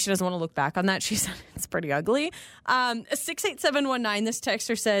so maybe she doesn't want to look back on that. She said it's pretty ugly. 68719, this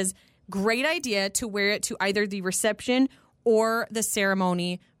texter says, great idea to wear it to either the reception or the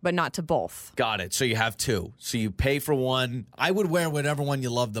ceremony, but not to both. Got it. So you have two. So you pay for one. I would wear whatever one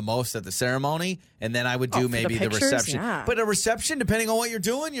you love the most at the ceremony, and then I would do for the maybe the pictures? reception. Yeah. But a reception, depending on what you're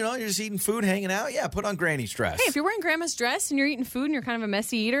doing, you're just eating food, hanging out. Yeah, put on Granny's dress. Hey, if you're wearing grandma's dress and you're eating food and you're kind of a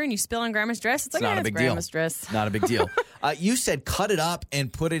messy eater and you spill on grandma's dress, it's like, not a it's big deal. grandma's dress. Not a big deal. You said cut it up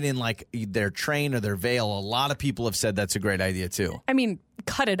and put it in like their train or their veil. A lot of people have said that's a great idea too. I mean,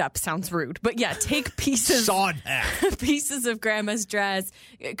 cut it up sounds rude, but yeah, take pieces Saw in half. pieces of grandma's dress,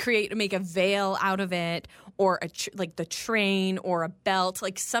 make a veil out of it, or like the train or a belt,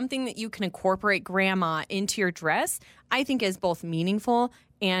 like something that you can incorporate grandma into your dress, I think is both meaningful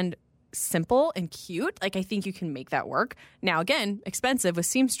and simple and cute. Like, I think you can make that work. Now, again, expensive with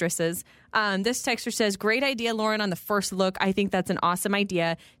seamstresses. This texter says, great idea, Lauren, on the first look. I think that's an awesome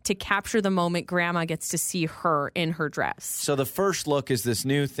idea to capture the moment grandma gets to see her in her dress. So the first look is this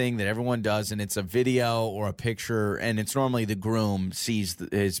new thing that everyone does, and it's a video or a picture, and it's normally the groom sees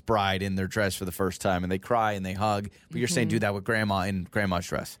his bride in their dress for the first time, and they cry and they hug. But you're saying do that with grandma in grandma's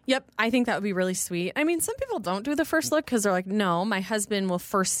dress. Yep, I think that would be really sweet. I mean, some people don't do the first look because they're like, no, my husband will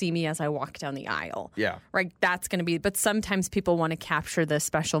first see me as I walk down the aisle. Yeah. Right, that's going to be, but sometimes people want to capture the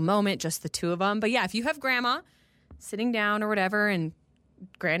special moment, just the two of them. But yeah, if you have grandma sitting down or whatever and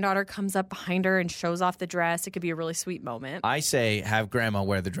granddaughter comes up behind her and shows off the dress, it could be a really sweet moment. I say have grandma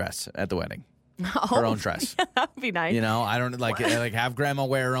wear the dress at the wedding. Her own dress. That would be nice. You know, I don't like have grandma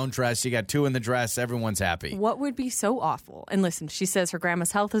wear her own dress. You got two in the dress. Everyone's happy. What would be so awful? And listen, she says her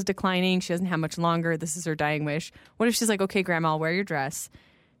grandma's health is declining. She doesn't have much longer. This is her dying wish. What if she's like, okay, grandma, I'll wear your dress.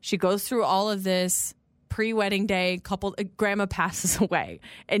 She goes through all of this pre-wedding day, grandma passes away,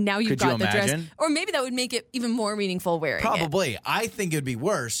 and now you've got the dress. Or maybe that would make it even more meaningful wearing Probably. it. I think it would be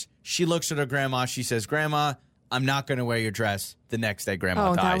worse. She looks at her grandma. She says, Grandma, I'm not going to wear your dress. The next day,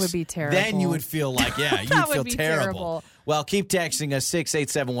 grandma dies. That would be terrible. Then you would feel like, yeah, you'd That feel would be terrible. Well, keep texting us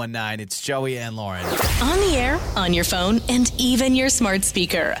 68719. It's Joey and Lauren. On the air, on your phone, and even your smart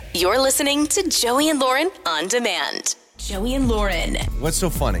speaker. You're listening to Joey and Lauren on demand. Joey and Lauren. What's so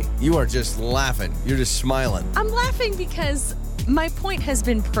funny? You are just laughing. You're just smiling. I'm laughing because my point has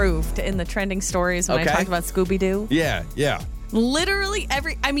been proved in the trending stories when I talked about Scooby-Doo. Yeah. Literally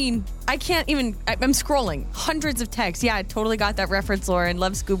I can't even, I'm scrolling hundreds of texts. Yeah, I totally got that reference, Lauren.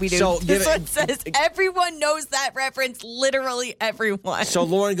 Love Scooby-Doo. So, this one says everyone knows that reference. Literally everyone. So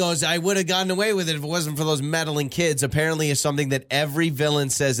Lauren goes, I would have gotten away with it if it wasn't for those meddling kids. Apparently is something that every villain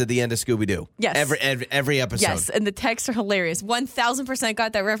says at the end of Scooby-Doo. Yes. Every episode. Yes, and the texts are hilarious. 1,000%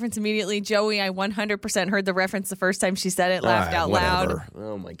 got that reference immediately. Joey, I 100% heard the reference the first time she said it, laughed out loud.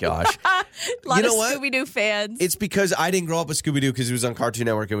 Oh, my gosh. A lot of Scooby-Doo fans. It's because I didn't grow up with Scooby-Doo because it was on Cartoon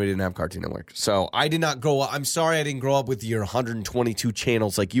Network and we didn't have Cartoon Network. So I did not grow up. I'm sorry I didn't grow up with your 122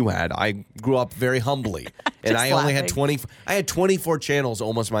 channels like you had. I grew up very humbly. And I only had 24 channels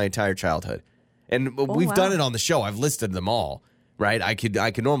almost my entire childhood. And we've done it on the show. I've listed them all. Right? I could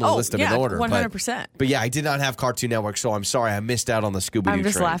normally list them in order. 100%. But yeah, I did not have Cartoon Network, so I'm sorry I missed out on the Scooby-Doo I'm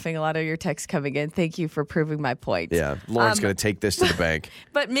just train. laughing a lot of your texts coming in. Thank you for proving my point. Yeah, Lauren's going to take this to the bank.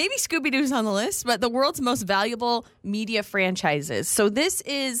 But maybe Scooby-Doo's on the list, but the world's most valuable media franchises. So this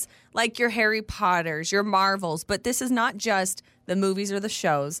is like your Harry Potters, your Marvels, but this is not just the movies or the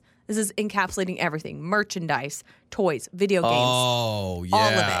shows. This is encapsulating everything. Merchandise, toys, video games. Oh, yeah. All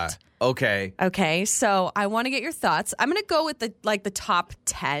of it. Okay, so I want to get your thoughts. I'm going to go with the top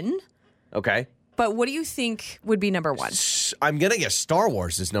 10. Okay. But what do you think would be number one? I'm going to guess Star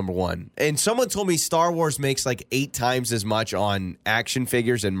Wars is number one. And someone told me Star Wars makes like 8 times as much on action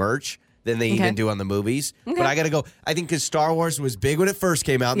figures and merch than they even do on the movies. Okay. But I got to go. I think because Star Wars was big when it first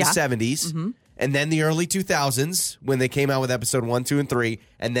came out in the 70s. And then the early 2000s when they came out with episode 1, 2, and 3.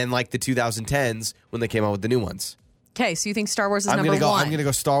 And then like the 2010s when they came out with the new ones. Okay, so you think Star Wars is number one? I'm going to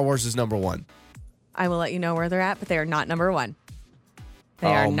go Star Wars is number one. I will let you know where they're at, but they are not number one.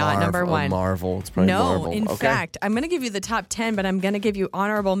 They are not number one. Marvel. It's probably Marvel. No, in fact, I'm going to give you the top 10, but I'm going to give you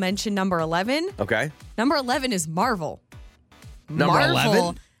honorable mention number 11. Okay. Number 11 is Marvel. Number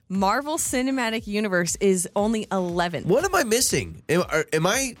 11? Marvel Cinematic Universe is only 11. What am I missing? Am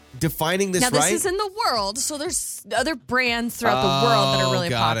I defining this now, right? This is in the world, so there's other brands throughout the world that are really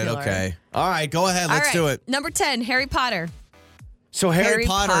popular. Got it. Okay. All right, go ahead. Let's do it. Number 10, Harry Potter. So Harry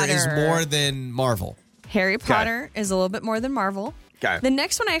Potter is more than Marvel. Harry Potter is a little bit more than Marvel. Okay. The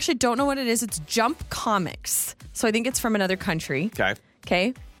next one, I actually don't know what it is. It's Jump Comics. So I think it's from another country.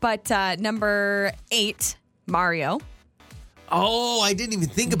 Okay. But number 8, Mario. Oh, I didn't even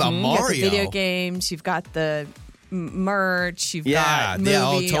think about Mario. You've got the video games. You've got the merch. You've got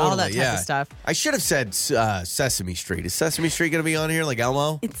movie, totally, all that type of stuff. I should have said Sesame Street. Is Sesame Street going to be on here like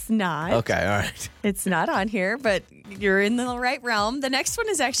Elmo? It's not. Okay, all right. It's not on here, but you're in the right realm. The next one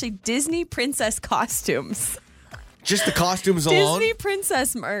is actually Disney princess costumes. Just the costumes alone? Disney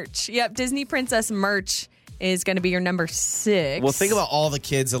princess merch. Yep, Disney princess merch is going to be your number 6. Well, think about all the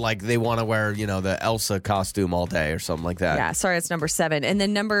kids that like they want to wear, the Elsa costume all day or something like that. Yeah, sorry, it's number 7. And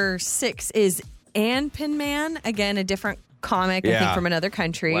then number 6 is Ant Man. Again, a different comic, I think, from another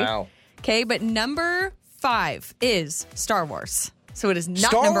country. Wow. Okay, but number 5 is Star Wars. So it is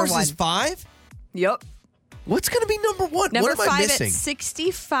not Star number Wars 1. is 5? Yep. What's going to be number one? Number what am I 5 missing? at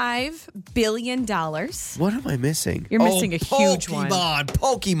 $65 billion. What am I missing? You're missing a huge one.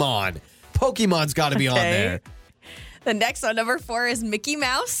 Pokemon's got to be on there. The next one, number 4, is Mickey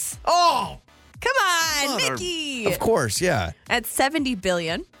Mouse. Oh, Come on, Mickey. Of course, yeah. At $70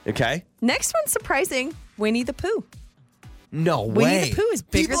 billion. Okay. Next one, surprising, Winnie the Pooh. No way. Winnie the Pooh is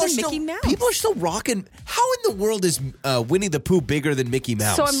bigger than Mickey Mouse. People are still rocking. How in the world is Winnie the Pooh bigger than Mickey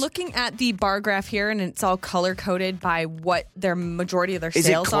Mouse? So I'm looking at the bar graph here, and it's all color coded by what their majority of their Is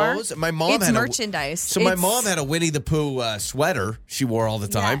sales it clothes? are. My mom it's had merchandise. my mom had a Winnie the Pooh sweater she wore all the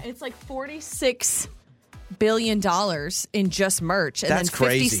time. Yeah, it's like $46 billion in just merch, and That's then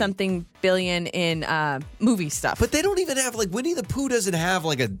crazy. 50-something billion in movie stuff. But they don't even have, like, Winnie the Pooh doesn't have,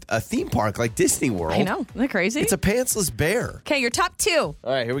 like, a theme park like Disney World. I know. Isn't that crazy? It's a pantsless bear. Okay, your top 2. All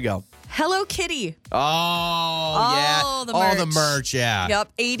right, here we go. Hello Kitty. Oh, yeah. All the All the merch. merch, yeah.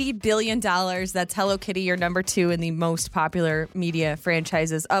 Yep, $80 billion. That's Hello Kitty, your number 2 in the most popular media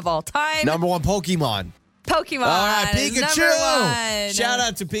franchises of all time. Number 1, Pokemon. Pokemon. All right, is Pikachu. number 1. Shout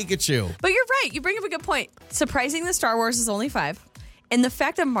out to Pikachu. But you're right. You bring up a good point. Surprising that Star Wars is only 5. And the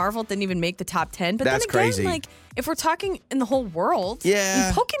fact that Marvel didn't even make the top 10. But That's then again, crazy. like, if we're talking in the whole world,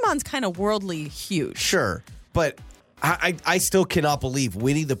 Yeah. Pokemon's kind of worldly huge. Sure, but I still cannot believe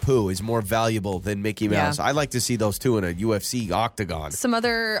Winnie the Pooh is more valuable than Mickey Mouse. Yeah. I'd like to see those two in a UFC octagon. Some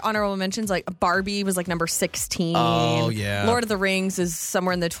other honorable mentions, like Barbie was like number 16. Oh, yeah. Lord of the Rings is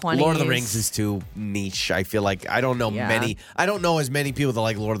somewhere in the 20s. Lord of the Rings is too niche. I feel like I don't know as many people that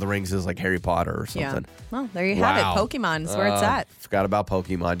like Lord of the Rings as like Harry Potter or something. Yeah. Well, there you have Wow. it. Pokemon is where it's at. Forgot about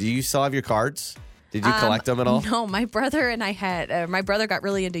Pokemon. Do you still have your cards? Did you collect them at all? No, my brother and I had. My brother got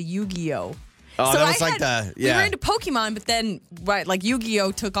really into Yu-Gi-Oh. Oh, So that was I like had- the yeah. We were into Pokemon, but then like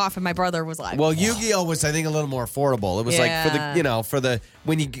Yu-Gi-Oh took off, and my brother was like, Well, Yu-Gi-Oh was I think a little more affordable. It was like for the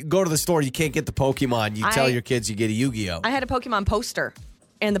when you go to the store you can't get the Pokemon. You tell your kids you get a Yu-Gi-Oh. I had a Pokemon poster,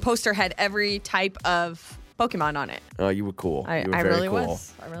 and the poster had every type of Pokemon on it. Oh, you were cool. I You were very really cool.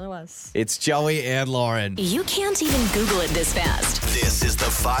 was. I really was. It's Joey and Lauren. You can't even Google it this fast. This is the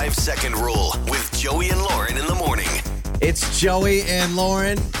 5-second rule with Joey and Lauren in the morning. It's Joey and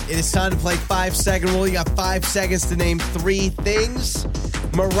Lauren. It is time to play 5-second rule. You got 5 seconds to name 3 things.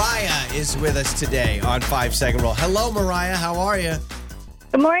 Mariah is with us today on 5-second rule. Hello, Mariah. How are you?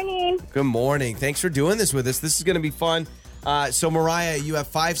 Good morning. Good morning. Thanks for doing this with us. This is going to be fun. So, Mariah, you have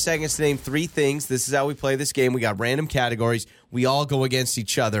 5 seconds to name 3 things. This is how we play this game. We got random categories. We all go against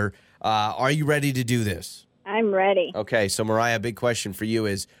each other. Are you ready to do this? I'm ready. Okay. So, Mariah, big question for you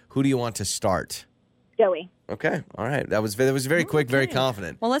is, who do you want to start? Joey. Okay. All right. That was very quick, very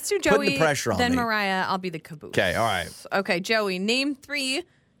confident. Well, let's do Joey. Putting the pressure on then me. Mariah. I'll be the caboose. Okay. All right. Okay, Joey. Name 3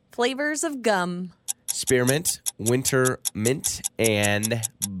 flavors of gum. Spearmint, winter mint, and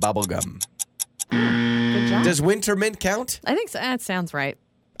bubblegum. Good job. Does winter mint count? I think so. That sounds right.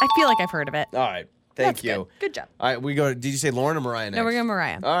 I feel like I've heard of it. All right. Thank That's you. Good job. All right. We go. Did you say Lauren or Mariah next? No, we're going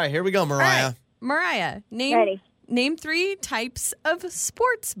Mariah. All right. Here we go, All Mariah. right. Mariah, Ready. name 3 types of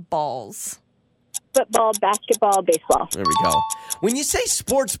sports balls. Football, basketball, baseball. There we go. When you say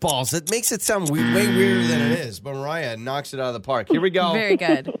sports balls, it makes it sound way weirder than it is. But Mariah knocks it out of the park. Here we go. Very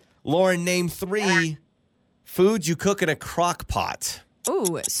good. Lauren, name 3 foods you cook in a crock pot.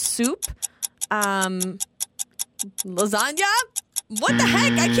 Ooh, soup, lasagna. What the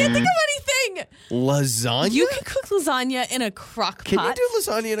heck? I can't think of anything. Lasagna? You can cook lasagna in a crock Can pot. you do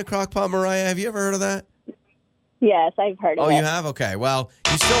lasagna in a crock pot, Mariah? Have you ever heard of that? Yes, I've heard of Oh, it. you have? Okay. Well,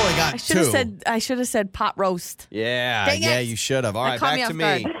 you still only got 2. I should have said pot roast. Yeah, Dang yeah, it. you should have. All That right, caught back to me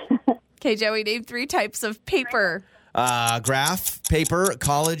off me. guard. Okay, Joey, name 3 types of paper. Graph paper,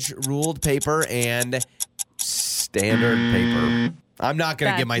 college ruled paper, and standard paper. I'm not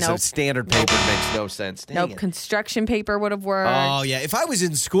going to give myself standard paper. Makes no sense. Dang Nope. it. Construction paper would have worked. Oh, yeah. If I was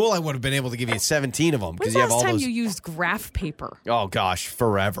in school, I would have been able to give you 17 of them. When's Because the you have last all time those. you used graph paper? Oh, gosh,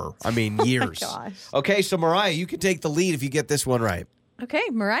 forever. I mean, years. gosh. Okay, so Mariah, you can take the lead if you get this one right. Okay,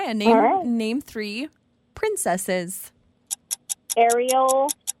 Mariah, All right. name 3 princesses. Ariel,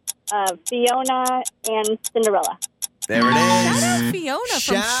 Fiona, and Cinderella. There it is. Shout out Fiona from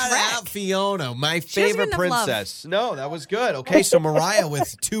Shout Shrek. out Fiona, my doesn't favorite get enough love. princess. No, that was good. Okay, so Mariah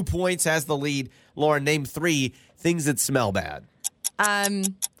with 2 points has the lead. Lauren, name 3 things that smell bad.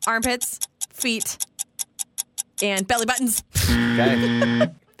 Armpits, feet, and belly buttons. Okay,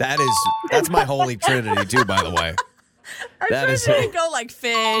 that's my holy trinity too. By the way, I That tried is- to go like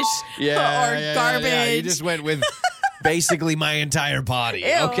fish or garbage. Yeah. You just went with basically my entire body.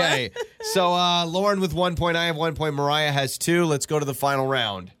 Ew. Okay, so Lauren with 1 point, I have 1 point. Mariah has 2. Let's go to the final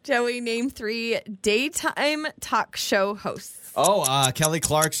round. Joey, name 3 daytime talk show hosts. Oh, Kelly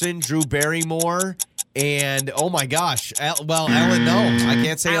Clarkson, Drew Barrymore, And, oh my gosh. Ellen, no. I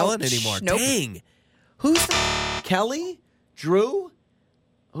can't say Ellen anymore. Nope. Dang. Who's Kelly? Drew?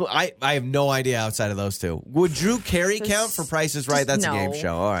 I have no idea outside of those two. Would Drew Carey count for Price is Right? That's no. a game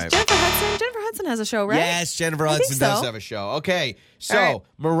show. All right. Jennifer Hudson has a show, right? Yes, Jennifer Hudson does have a show. Okay, so right.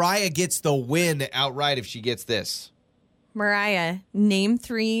 Mariah gets the win outright if she gets this. Mariah, name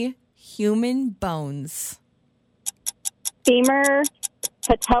 3 human bones. Femur,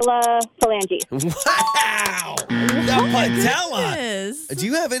 patella, phalanges. Wow! The patella. Yes. Do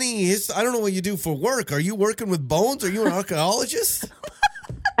you have any? I don't know what you do for work. Are you working with bones? Are you an archaeologist?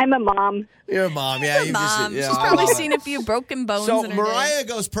 I'm a mom. You're a mom, yeah. Mom. She's She's probably seen a few broken bones So in her day. Mariah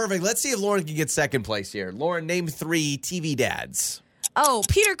goes perfect. Let's see if Lauren can get second place here. Lauren, name 3 TV dads. Oh,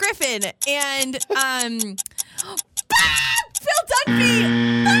 Peter Griffin and Phil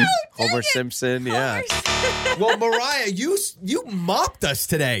Dunphy. Oh, Homer Simpson, yeah. Well, Mariah, you mopped us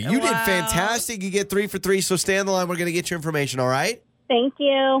today. You did Wow. fantastic. You get 3 for 3, so stay on the line. We're going to get your information, all right? Thank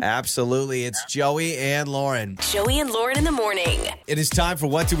you. Absolutely. It's Joey and Lauren. Joey and Lauren in the morning. It is time for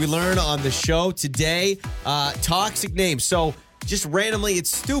What Did We Learn on the show today. Toxic names. So just randomly,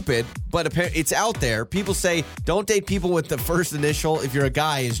 it's stupid, but it's out there. People say, don't date people with the first initial. If you're a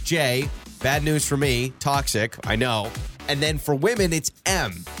guy, is J. Bad news for me. Toxic. I know. And then for women, it's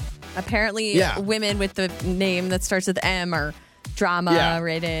M. Apparently, Yeah. women with the name that starts with M are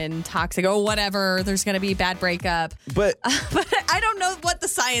drama-ridden, toxic, or whatever. There's going to be bad breakup. But But I don't know what the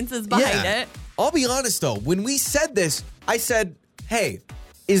science is behind it. I'll be honest, though. When we said this, I said, hey,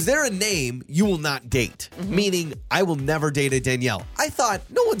 is there a name you will not date? Mm-hmm. Meaning, I will never date a Danielle. I thought,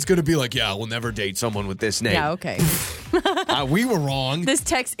 no one's going to be like, yeah, I will never date someone with this name. Yeah, okay. We were wrong. This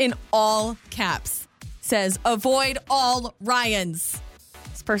text in all caps says, avoid all Ryans.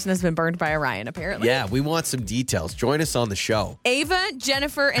 This person has been burned by a Ryan, apparently. Yeah, we want some details. Join us on the show. Ava,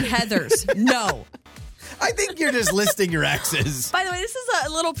 Jennifer, and Heather's. No. I think you're just listing your exes. By the way, this is a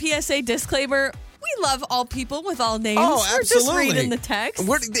little PSA disclaimer. We love all people with all names. Oh, absolutely. We're just reading the text.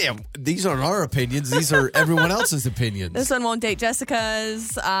 These aren't our opinions. These are everyone else's opinions. This one won't date Jessica's.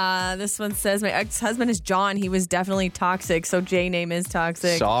 This one says, my ex-husband is John. He was definitely toxic, so J name is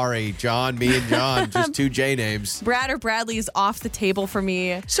toxic. Sorry, John, me and John. Just 2 J names. Brad or Bradley is off the table for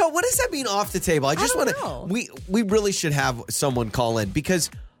me. So what does that mean off the table? I just don't want know. to. We really should have someone call in, because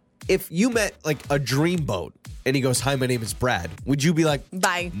if you met like a dreamboat and he goes, "Hi, my name is Brad," would you be like,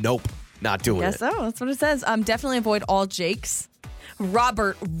 Bye. "Nope, not doing Yes, it"? so that's what it says. Definitely avoid all Jakes.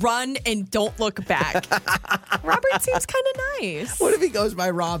 Robert, run and don't look back. Robert seems kind of nice. What if he goes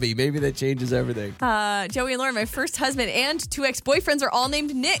by Robbie? Maybe that changes everything. Joey and Lauren, my first husband and 2 ex-boyfriends are all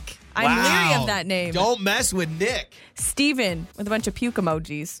named Nick. I'm leery of that name. Don't mess with Nick. Steven with a bunch of puke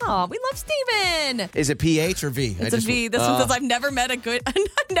emojis. Oh, we love Steven. Is it PH or V? It's a V. This one says, I've never met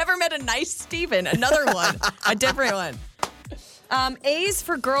a nice Steven. Another one. A different one. A's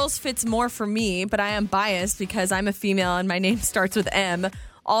for girls fits more for me, but I am biased because I'm a female and my name starts with M.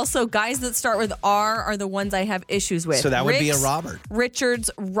 Also, guys that start with R are the ones I have issues with. So that would be a Ricks, Robert. Richards,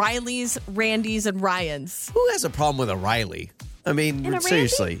 Rileys, Randys, and Ryans. Who has a problem with a Riley? I mean, And a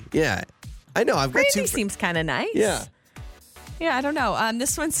seriously. Yeah. I know. I've got Randy 2. seems kind of nice. Yeah. Yeah, I don't know.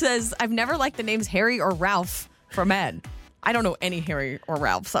 This one says, I've never liked the names Harry or Ralph for men. I don't know any Harry or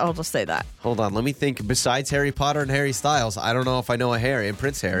Ralph, so I'll just say that. Hold on, let me think. Besides Harry Potter and Harry Styles, I don't know if I know a Harry and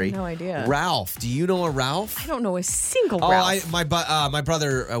Prince Harry. No idea. Ralph, do you know a Ralph? I don't know a single Ralph. My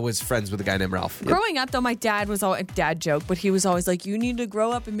brother was friends with a guy named Ralph. Growing up, though, my dad was always a dad joke, but he was always like, "You need to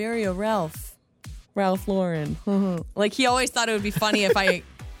grow up and marry a Ralph Lauren." Like he always thought it would be funny if I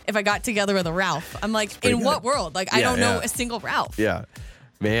got together with a Ralph. I'm like, in what world? Like I don't know a single Ralph. Yeah.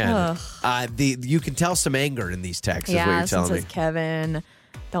 Man, you can tell some anger in these texts. Yeah, is what you're this one telling me. says Kevin.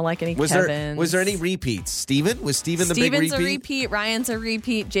 Don't like any Was Kevins. there any repeats? Steven? Was Steven the big Steven's repeat? a repeat. Ryan's a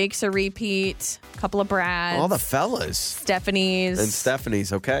repeat. Jake's a repeat. A couple of Brads. All the fellas. Stephanie's. And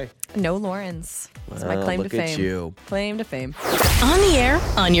Stephanie's, okay. No Lawrence. That's my Well, claim to look fame. at you. Claim to fame. On the air,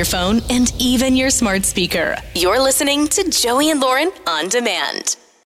 on your phone, and even your smart speaker. You're listening to Joey and Lauren on demand.